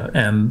Russia.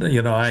 And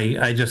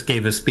I just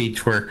gave a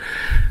speech where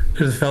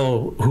there's a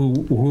fellow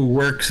who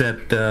works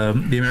at the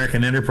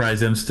American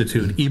Enterprise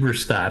Institute,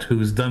 Eberstadt,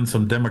 who's done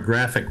some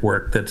demographic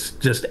work that's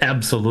just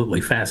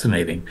absolutely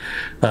fascinating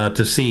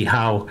to see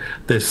how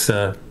this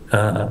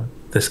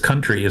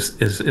country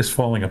is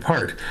falling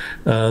apart.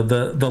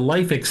 The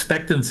life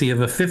expectancy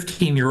of a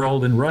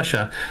 15-year-old in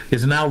Russia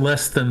is now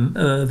less than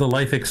the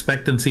life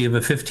expectancy of a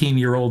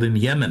 15-year-old in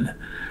Yemen.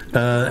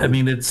 I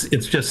mean, it's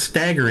just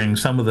staggering,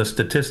 some of the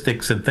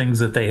statistics and things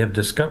that they have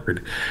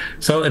discovered.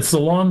 So it's the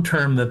long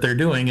term that they're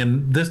doing,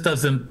 and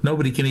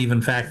nobody can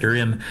even factor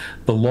in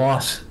the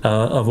loss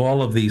of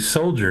all of these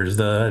soldiers.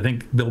 I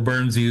think Bill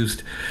Burns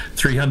used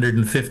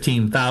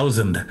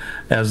 315,000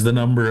 as the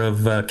number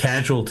of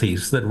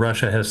casualties that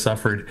Russia has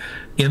suffered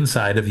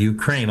inside of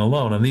Ukraine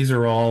alone. And these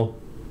are all,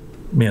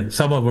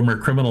 some of them are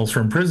criminals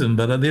from prison,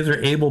 but these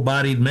are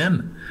able-bodied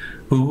men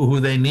who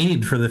they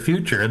need for the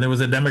future. And there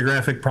was a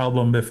demographic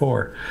problem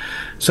before.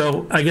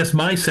 So I guess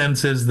my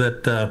sense is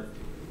that,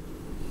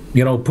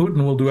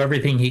 Putin will do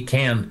everything he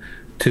can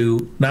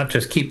to not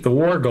just keep the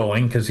war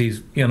going, because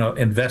he's,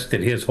 invested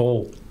his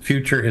whole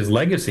future, his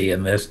legacy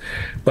in this,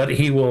 but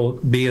he will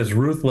be as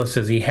ruthless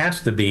as he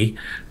has to be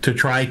to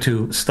try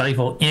to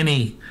stifle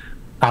any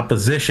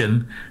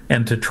opposition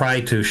and to try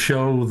to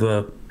show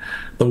the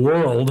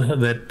world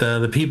that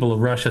the people of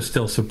Russia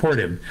still support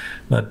him.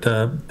 But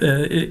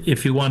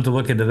if you want to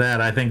look into that,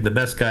 I think the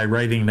best guy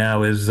writing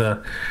now is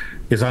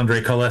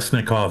Andrei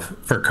Kolesnikov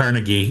for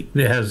Carnegie.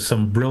 He has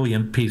some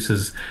brilliant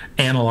pieces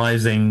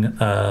analyzing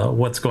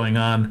what's going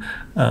on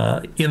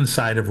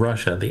inside of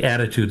Russia, the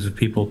attitudes of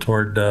people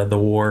toward the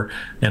war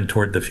and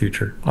toward the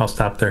future. I'll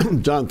stop there.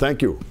 John,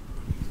 thank you.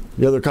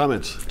 Any other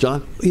comments?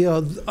 John?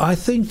 Yeah, I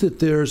think that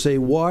there's a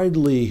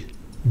widely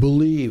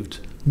believed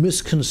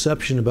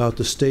misconception about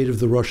the state of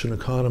the Russian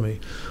economy.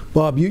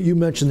 Bob, you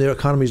mentioned their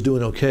economy is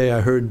doing okay. I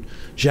heard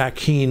Jack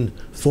Keane,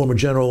 former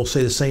general,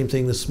 say the same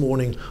thing this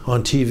morning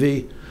on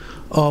TV.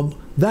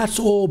 That's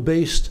all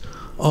based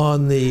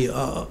on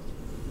the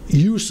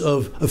use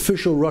of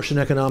official Russian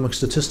economic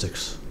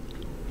statistics,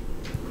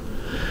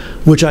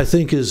 which I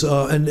think is,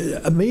 and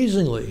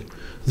amazingly,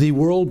 the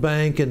World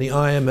Bank and the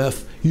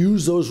IMF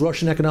use those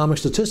Russian economic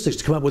statistics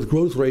to come up with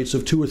growth rates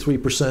of 2 or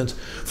 3%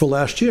 for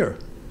last year.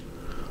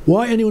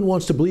 Why anyone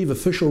wants to believe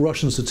official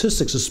Russian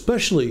statistics,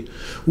 especially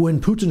when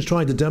Putin's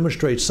trying to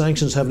demonstrate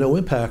sanctions have no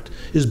impact,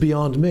 is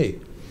beyond me.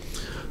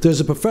 There's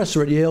a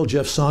professor at Yale,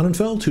 Jeff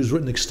Sonnenfeld, who's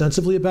written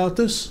extensively about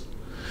this.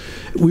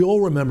 We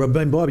all remember,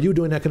 Bob, you were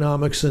doing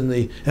economics in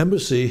the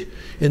embassy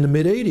in the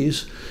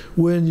mid-'80s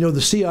when the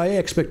CIA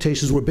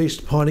expectations were based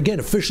upon, again,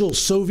 official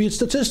Soviet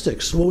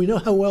statistics. Well, we know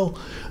how well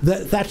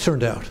that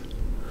turned out.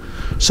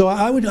 So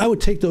I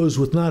would take those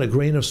with not a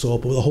grain of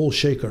salt, but with a whole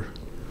shaker.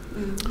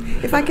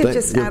 If I could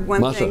just add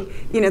one thing,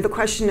 the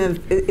question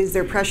of is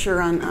there pressure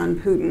on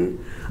Putin?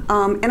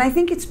 And I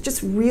think it's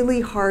just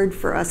really hard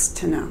for us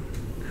to know.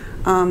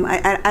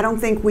 I don't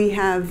think we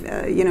have,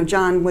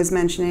 John was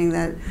mentioning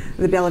that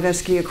the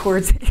Belivetsky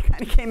Accords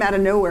kind of came out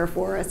of nowhere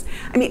for us.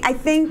 I mean, I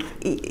think,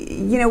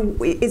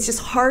 it's just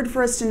hard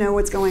for us to know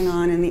what's going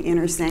on in the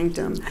inner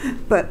sanctum.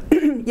 But,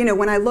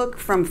 when I look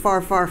from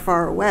far, far,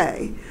 far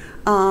away,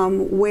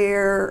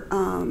 where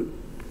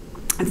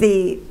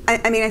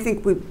I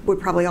think we would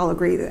probably all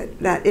agree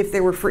that if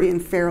there were free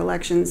and fair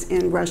elections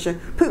in Russia,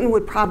 Putin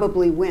would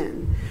probably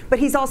win. But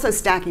he's also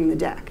stacking the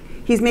deck.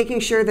 He's making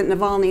sure that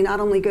Navalny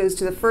not only goes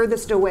to the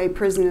furthest away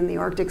prison in the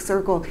Arctic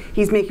Circle,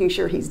 he's making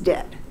sure he's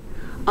dead.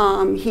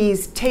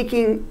 He's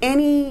taking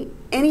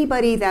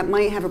anybody that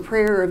might have a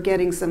prayer of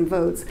getting some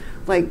votes,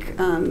 like,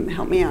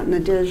 help me out,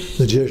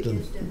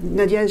 Nadezhdin,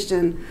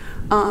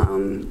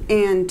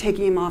 and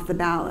taking him off the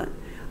ballot.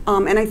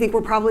 And I think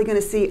we're probably going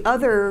to see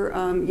other,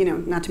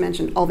 not to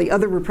mention all the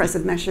other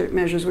repressive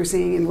measures we're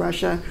seeing in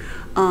Russia,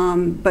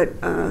 but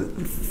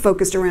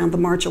focused around the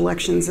March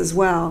elections as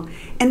well.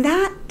 And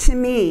that, to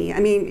me,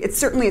 it's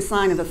certainly a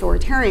sign of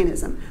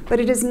authoritarianism, but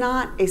it is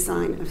not a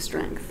sign of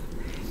strength.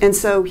 And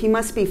so he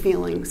must be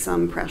feeling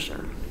some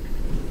pressure.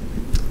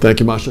 Thank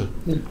you, Masha.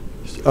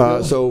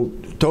 So,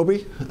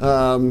 Toby,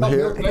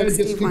 here.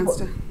 Steve wants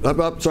to.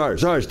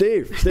 Sorry,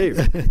 Steve.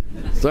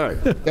 Sorry.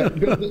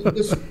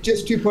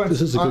 Just 2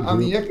 points. On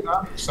the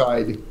economic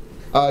side,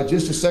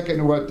 just a second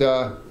to what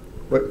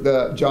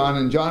John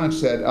and John have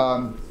said.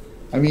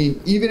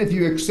 Even if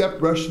you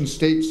accept Russian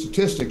state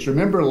statistics,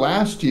 remember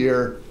last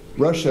year,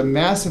 Russia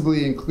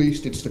massively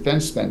increased its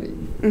defense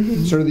spending.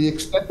 Mm-hmm. So to the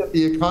extent that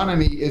the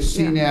economy is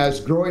seen as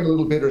growing a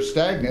little bit or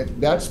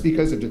stagnant, that's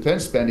because of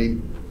defense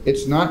spending.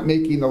 It's not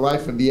making the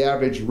life of the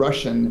average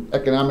Russian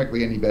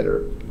economically any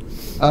better.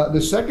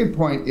 The second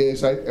point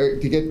is,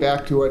 to get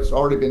back to what's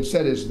already been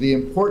said, is the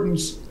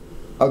importance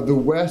of the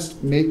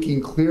West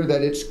making clear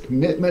that its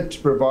commitment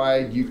to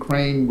provide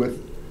Ukraine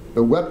with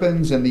the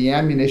weapons and the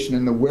ammunition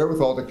and the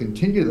wherewithal to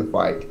continue the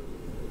fight,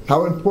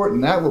 how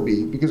important that will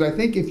be. Because I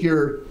think if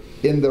you're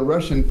in the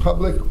Russian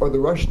public or the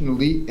Russian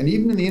elite, and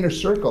even in the inner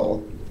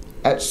circle,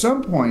 at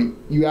some point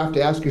you have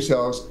to ask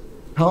yourselves,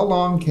 how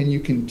long can you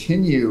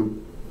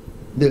continue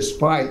this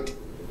fight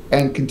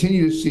and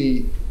continue to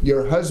see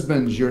your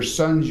husbands, your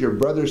sons, your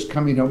brothers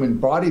coming home in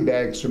body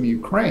bags from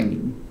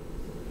Ukraine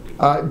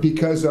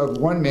because of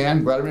one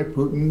man, Vladimir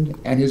Putin,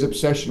 and his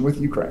obsession with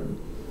Ukraine.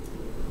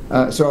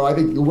 So I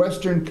think the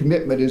Western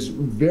commitment is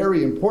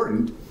very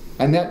important,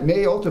 and that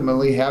may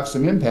ultimately have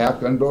some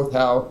impact on both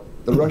how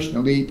the Russian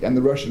elite and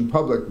the Russian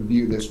public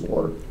view this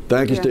war.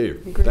 Thank you,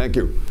 Steve. Thank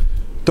you.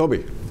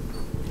 Toby.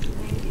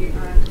 Thank you.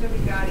 Toby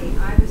Gotti.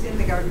 I was in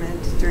the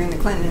government during the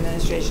Clinton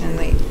administration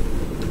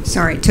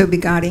Toby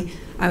Gotti.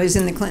 I was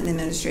in the Clinton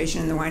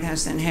administration in the White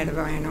House and head of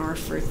INR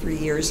for 3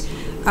 years.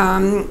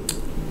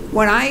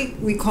 What I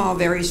recall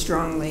very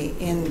strongly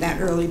in that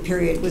early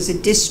period was a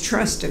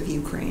distrust of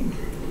Ukraine.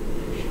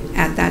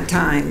 At that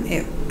time,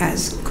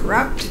 as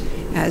corrupt,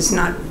 as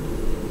not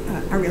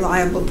a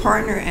reliable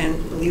partner,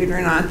 and believe it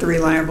or not, the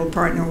reliable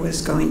partner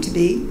was going to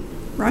be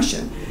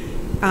Russia.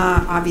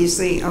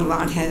 Obviously, a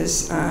lot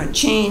has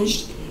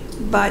changed,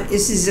 but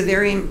this is a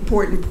very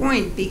important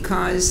point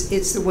because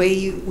it's the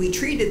way we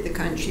treated the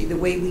country, the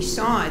way we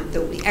saw it,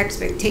 the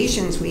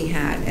expectations we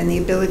had, and the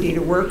ability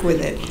to work with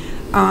it.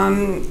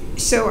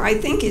 So I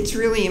think it's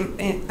really,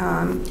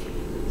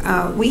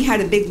 we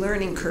had a big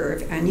learning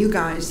curve, and you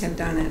guys have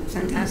done a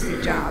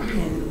fantastic job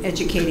in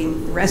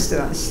educating the rest of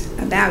us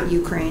about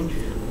Ukraine.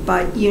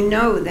 But you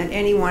know that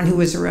anyone who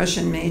was a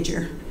Russian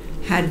major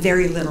had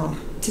very little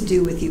to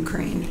do with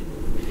Ukraine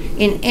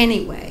in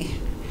any way.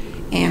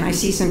 And I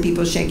see some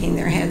people shaking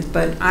their heads,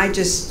 but I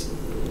just,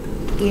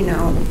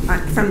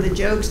 from the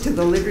jokes to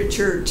the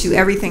literature to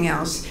everything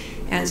else.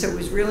 And so it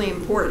was really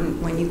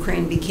important when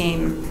Ukraine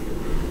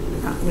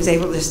was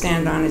able to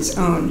stand on its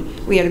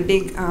own. We had a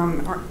big,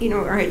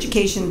 our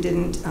education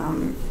didn't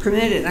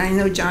permit it. I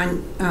know,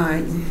 John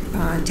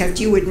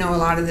Teft, you would know a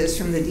lot of this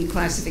from the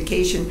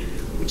declassification,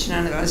 which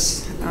none of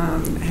us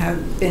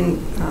have been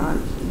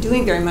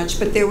doing very much,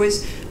 but there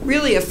was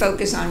really a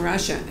focus on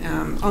Russia,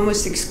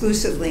 almost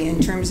exclusively in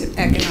terms of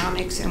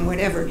economics and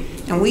whatever.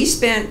 And we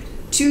spent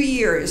 2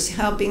 years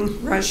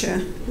helping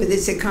Russia with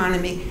its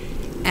economy,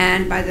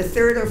 and by the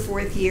third or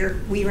fourth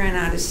year, we ran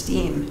out of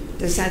steam.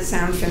 Does that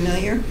sound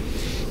familiar?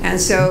 And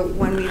so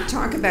when we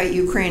talk about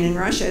Ukraine and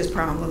Russia as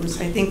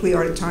problems, I think we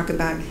ought to talk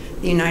about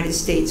the United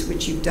States,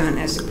 which you've done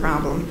as a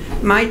problem.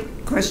 My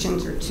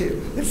questions are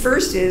two. The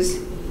first is,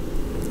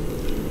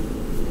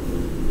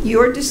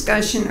 your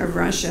discussion of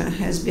Russia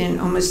has been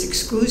almost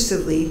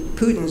exclusively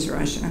Putin's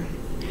Russia.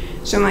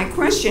 So my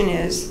question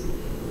is,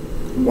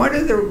 what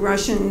are the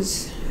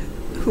Russians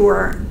who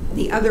are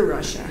the other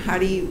Russia? How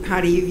do you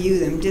view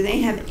them? Do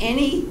they have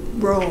any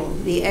role,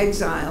 the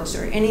exiles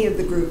or any of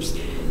the groups,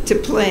 to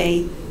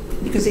play?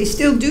 Because they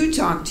still do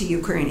talk to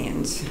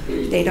Ukrainians.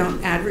 They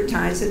don't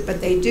advertise it, but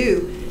they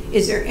do.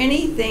 Is there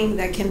anything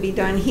that can be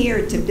done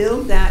here to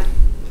build that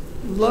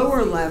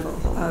lower level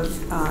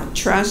of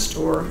trust,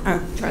 or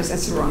trust,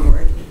 that's the wrong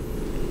word.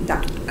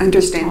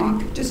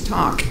 Understanding. Just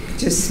talk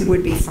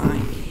would be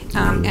fine.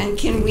 And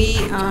can we,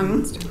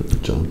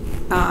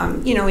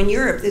 in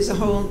Europe, there's a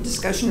whole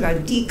discussion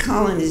about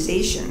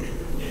decolonization,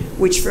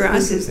 which for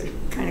us is a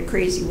kind of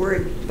crazy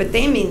word, but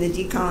they mean the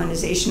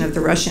decolonization of the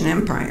Russian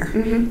Empire.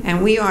 Mm-hmm.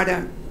 And we ought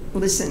to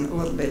listen a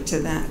little bit to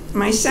that.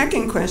 My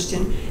second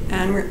question,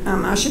 and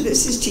Masha,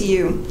 this is to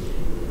you.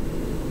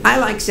 I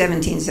like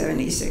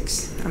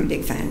 1776. I'm a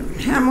big fan of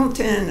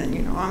Hamilton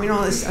and,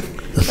 all this stuff.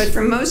 But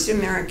for most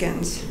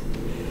Americans,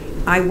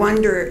 I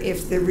wonder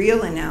if the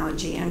real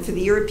analogy, and for the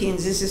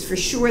Europeans, this is for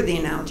sure the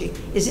analogy,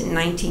 is in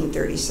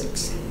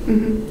 1936.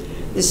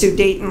 Mm-hmm. The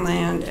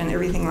Sudetenland and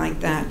everything like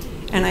that.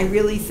 And I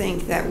really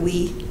think that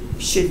we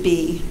should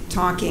be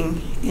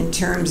talking in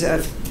terms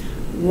of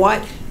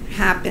what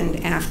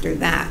happened after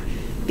that.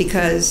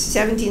 Because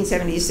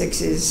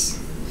 1776 is,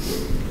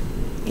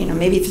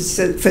 maybe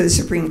for the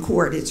Supreme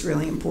Court it's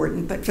really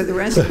important, but for the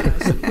rest of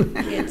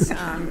us,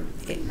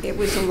 it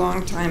was a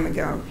long time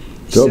ago.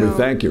 Toby,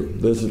 thank you.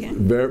 This is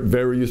very,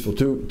 very useful.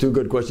 Two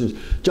good questions.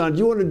 John, do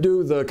you want to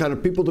do the kind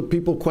of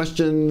people-to-people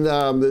question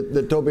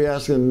that Toby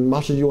asked, and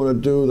Masha, do you want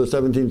to do the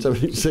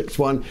 1776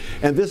 one?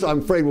 And this, I'm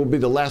afraid, will be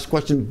the last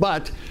question,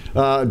 but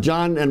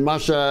John and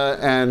Masha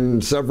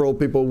and several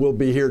people will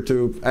be here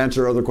to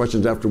answer other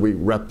questions after we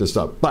wrap this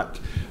up. But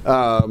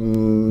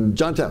John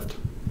Teft.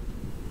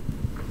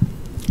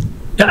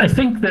 Yeah, I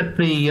think that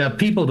the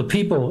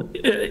people-to-people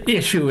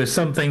issue is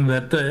something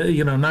that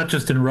not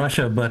just in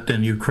Russia but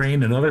in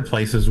Ukraine and other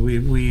places,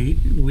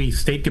 we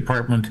State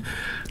Department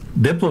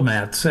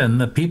diplomats and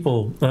the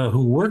people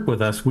who work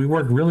with us, we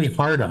work really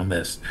hard on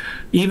this.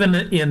 Even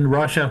in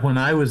Russia, when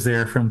I was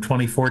there from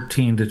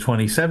 2014 to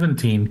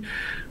 2017.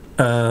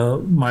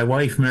 My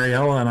wife,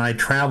 Mariella, and I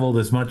traveled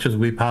as much as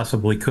we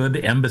possibly could.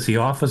 Embassy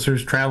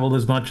officers traveled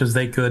as much as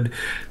they could.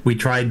 We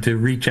tried to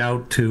reach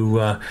out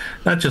to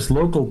not just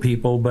local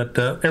people, but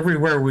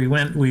everywhere we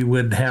went, we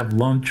would have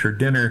lunch or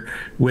dinner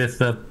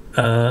with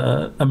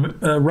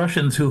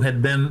Russians who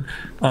had been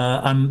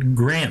on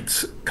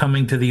grants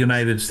coming to the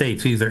United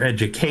States, either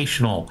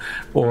educational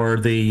or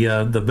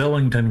the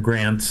Billington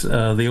grants,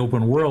 the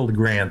Open World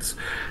grants.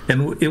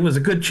 And it was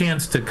a good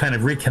chance to kind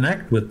of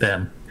reconnect with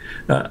them.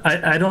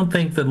 I don't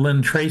think that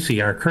Lynn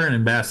Tracy, our current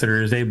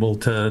ambassador, is able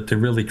to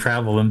really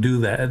travel and do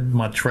that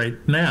much right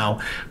now.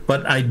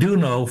 But I do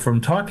know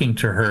from talking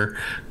to her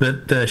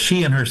that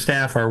she and her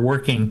staff are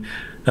working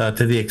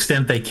to the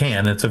extent they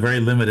can. It's a very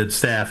limited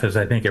staff, as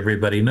I think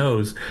everybody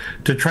knows,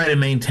 to try to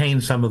maintain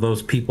some of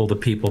those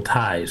people-to-people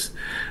ties.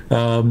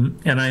 And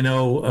I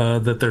know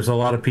that there's a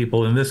lot of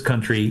people in this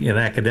country, in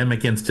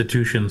academic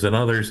institutions and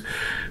others,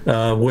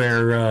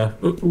 where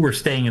we're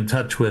staying in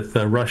touch with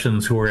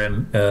Russians who are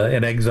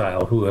in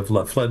exile, who have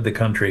fled the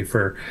country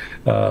for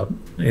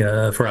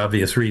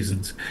obvious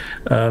reasons.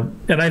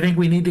 And I think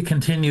we need to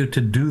continue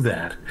to do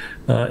that.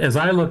 As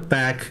I look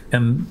back,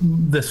 and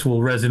this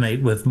will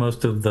resonate with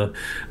most of the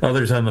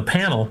others on the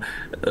panel,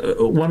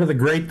 one of the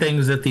great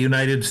things that the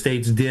United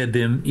States did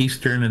in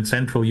Eastern and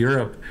Central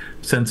Europe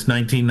since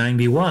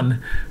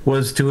 1991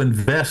 was to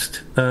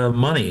invest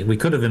money. We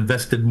could have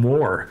invested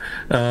more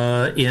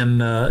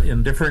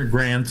in different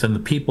grants and the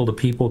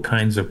people-to-people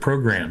kinds of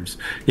programs.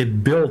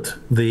 It built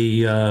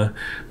the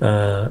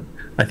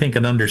I think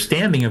an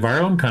understanding of our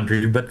own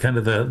country, but kind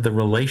of the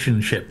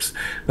relationships,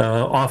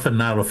 often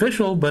not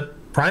official, but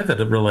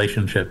private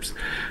relationships.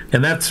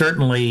 And that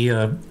certainly,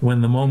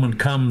 when the moment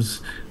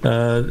comes,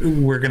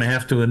 we're going to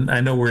have to, and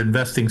I know we're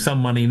investing some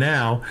money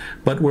now,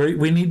 but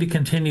we need to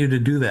continue to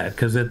do that,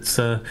 because it's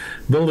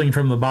building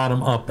from the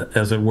bottom up,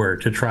 as it were,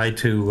 to try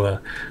to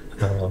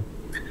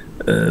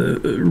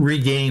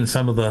regain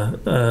some of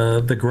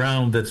the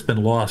ground that's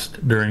been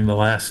lost during the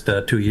last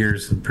 2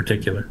 years in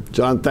particular.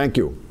 John, thank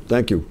you.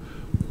 Thank you.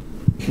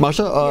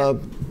 Masha,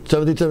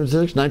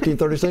 1776,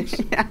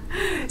 1936? Yeah.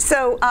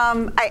 So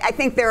I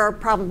think there are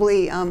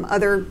probably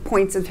other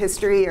points of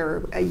history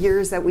or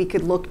years that we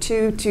could look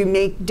to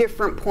make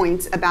different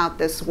points about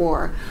this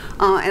war.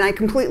 And I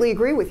completely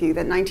agree with you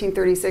that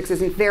 1936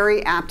 is a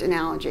very apt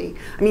analogy.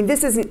 I mean,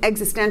 this is an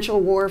existential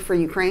war for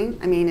Ukraine.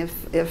 I mean,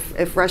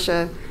 if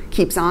Russia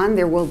keeps on,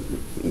 there will,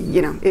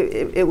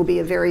 it will be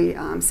a very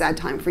sad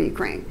time for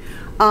Ukraine.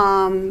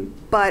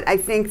 But I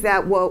think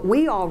that what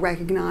we all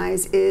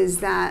recognize is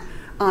that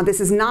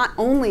this is not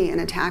only an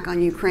attack on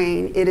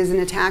Ukraine, it is an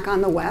attack on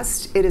the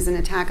West, it is an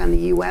attack on the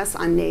US,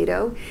 on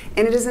NATO,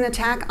 and it is an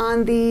attack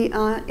on the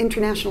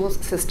international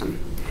system.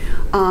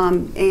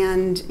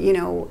 And,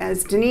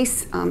 as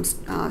Denise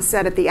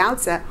said at the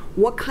outset,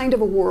 what kind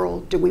of a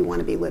world do we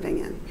want to be living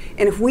in?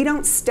 And if we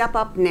don't step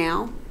up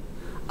now,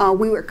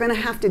 we are going to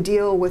have to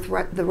deal with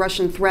the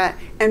Russian threat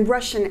and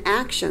Russian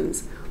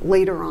actions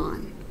later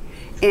on.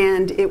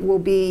 And it will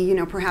be,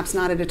 perhaps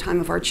not at a time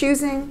of our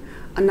choosing,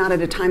 not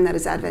at a time that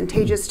is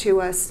advantageous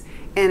to us,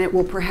 and it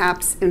will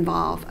perhaps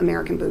involve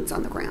American boots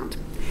on the ground.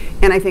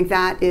 And I think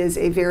that is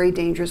a very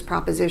dangerous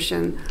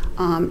proposition,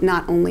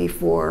 not only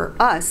for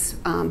us,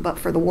 but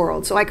for the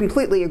world. So I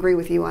completely agree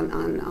with you on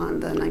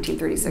the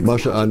 1936.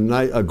 Masha,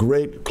 a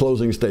great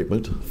closing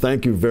statement.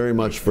 Thank you very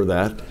much for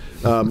that.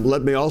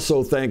 Let me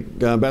also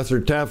thank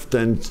Ambassador Tefft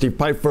and Steve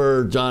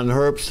Pifer, John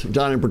Herbst,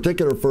 John in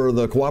particular, for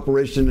the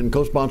cooperation in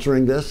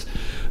co-sponsoring this.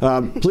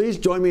 Please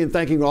join me in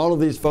thanking all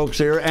of these folks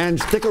here, and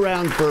stick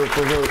around for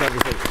further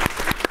conversation.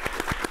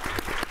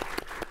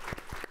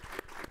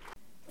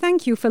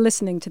 Thank you for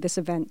listening to this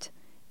event.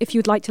 If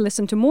you'd like to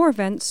listen to more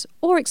events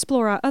or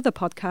explore our other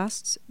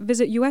podcasts,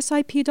 visit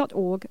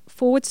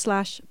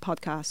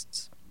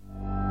usip.org/podcasts.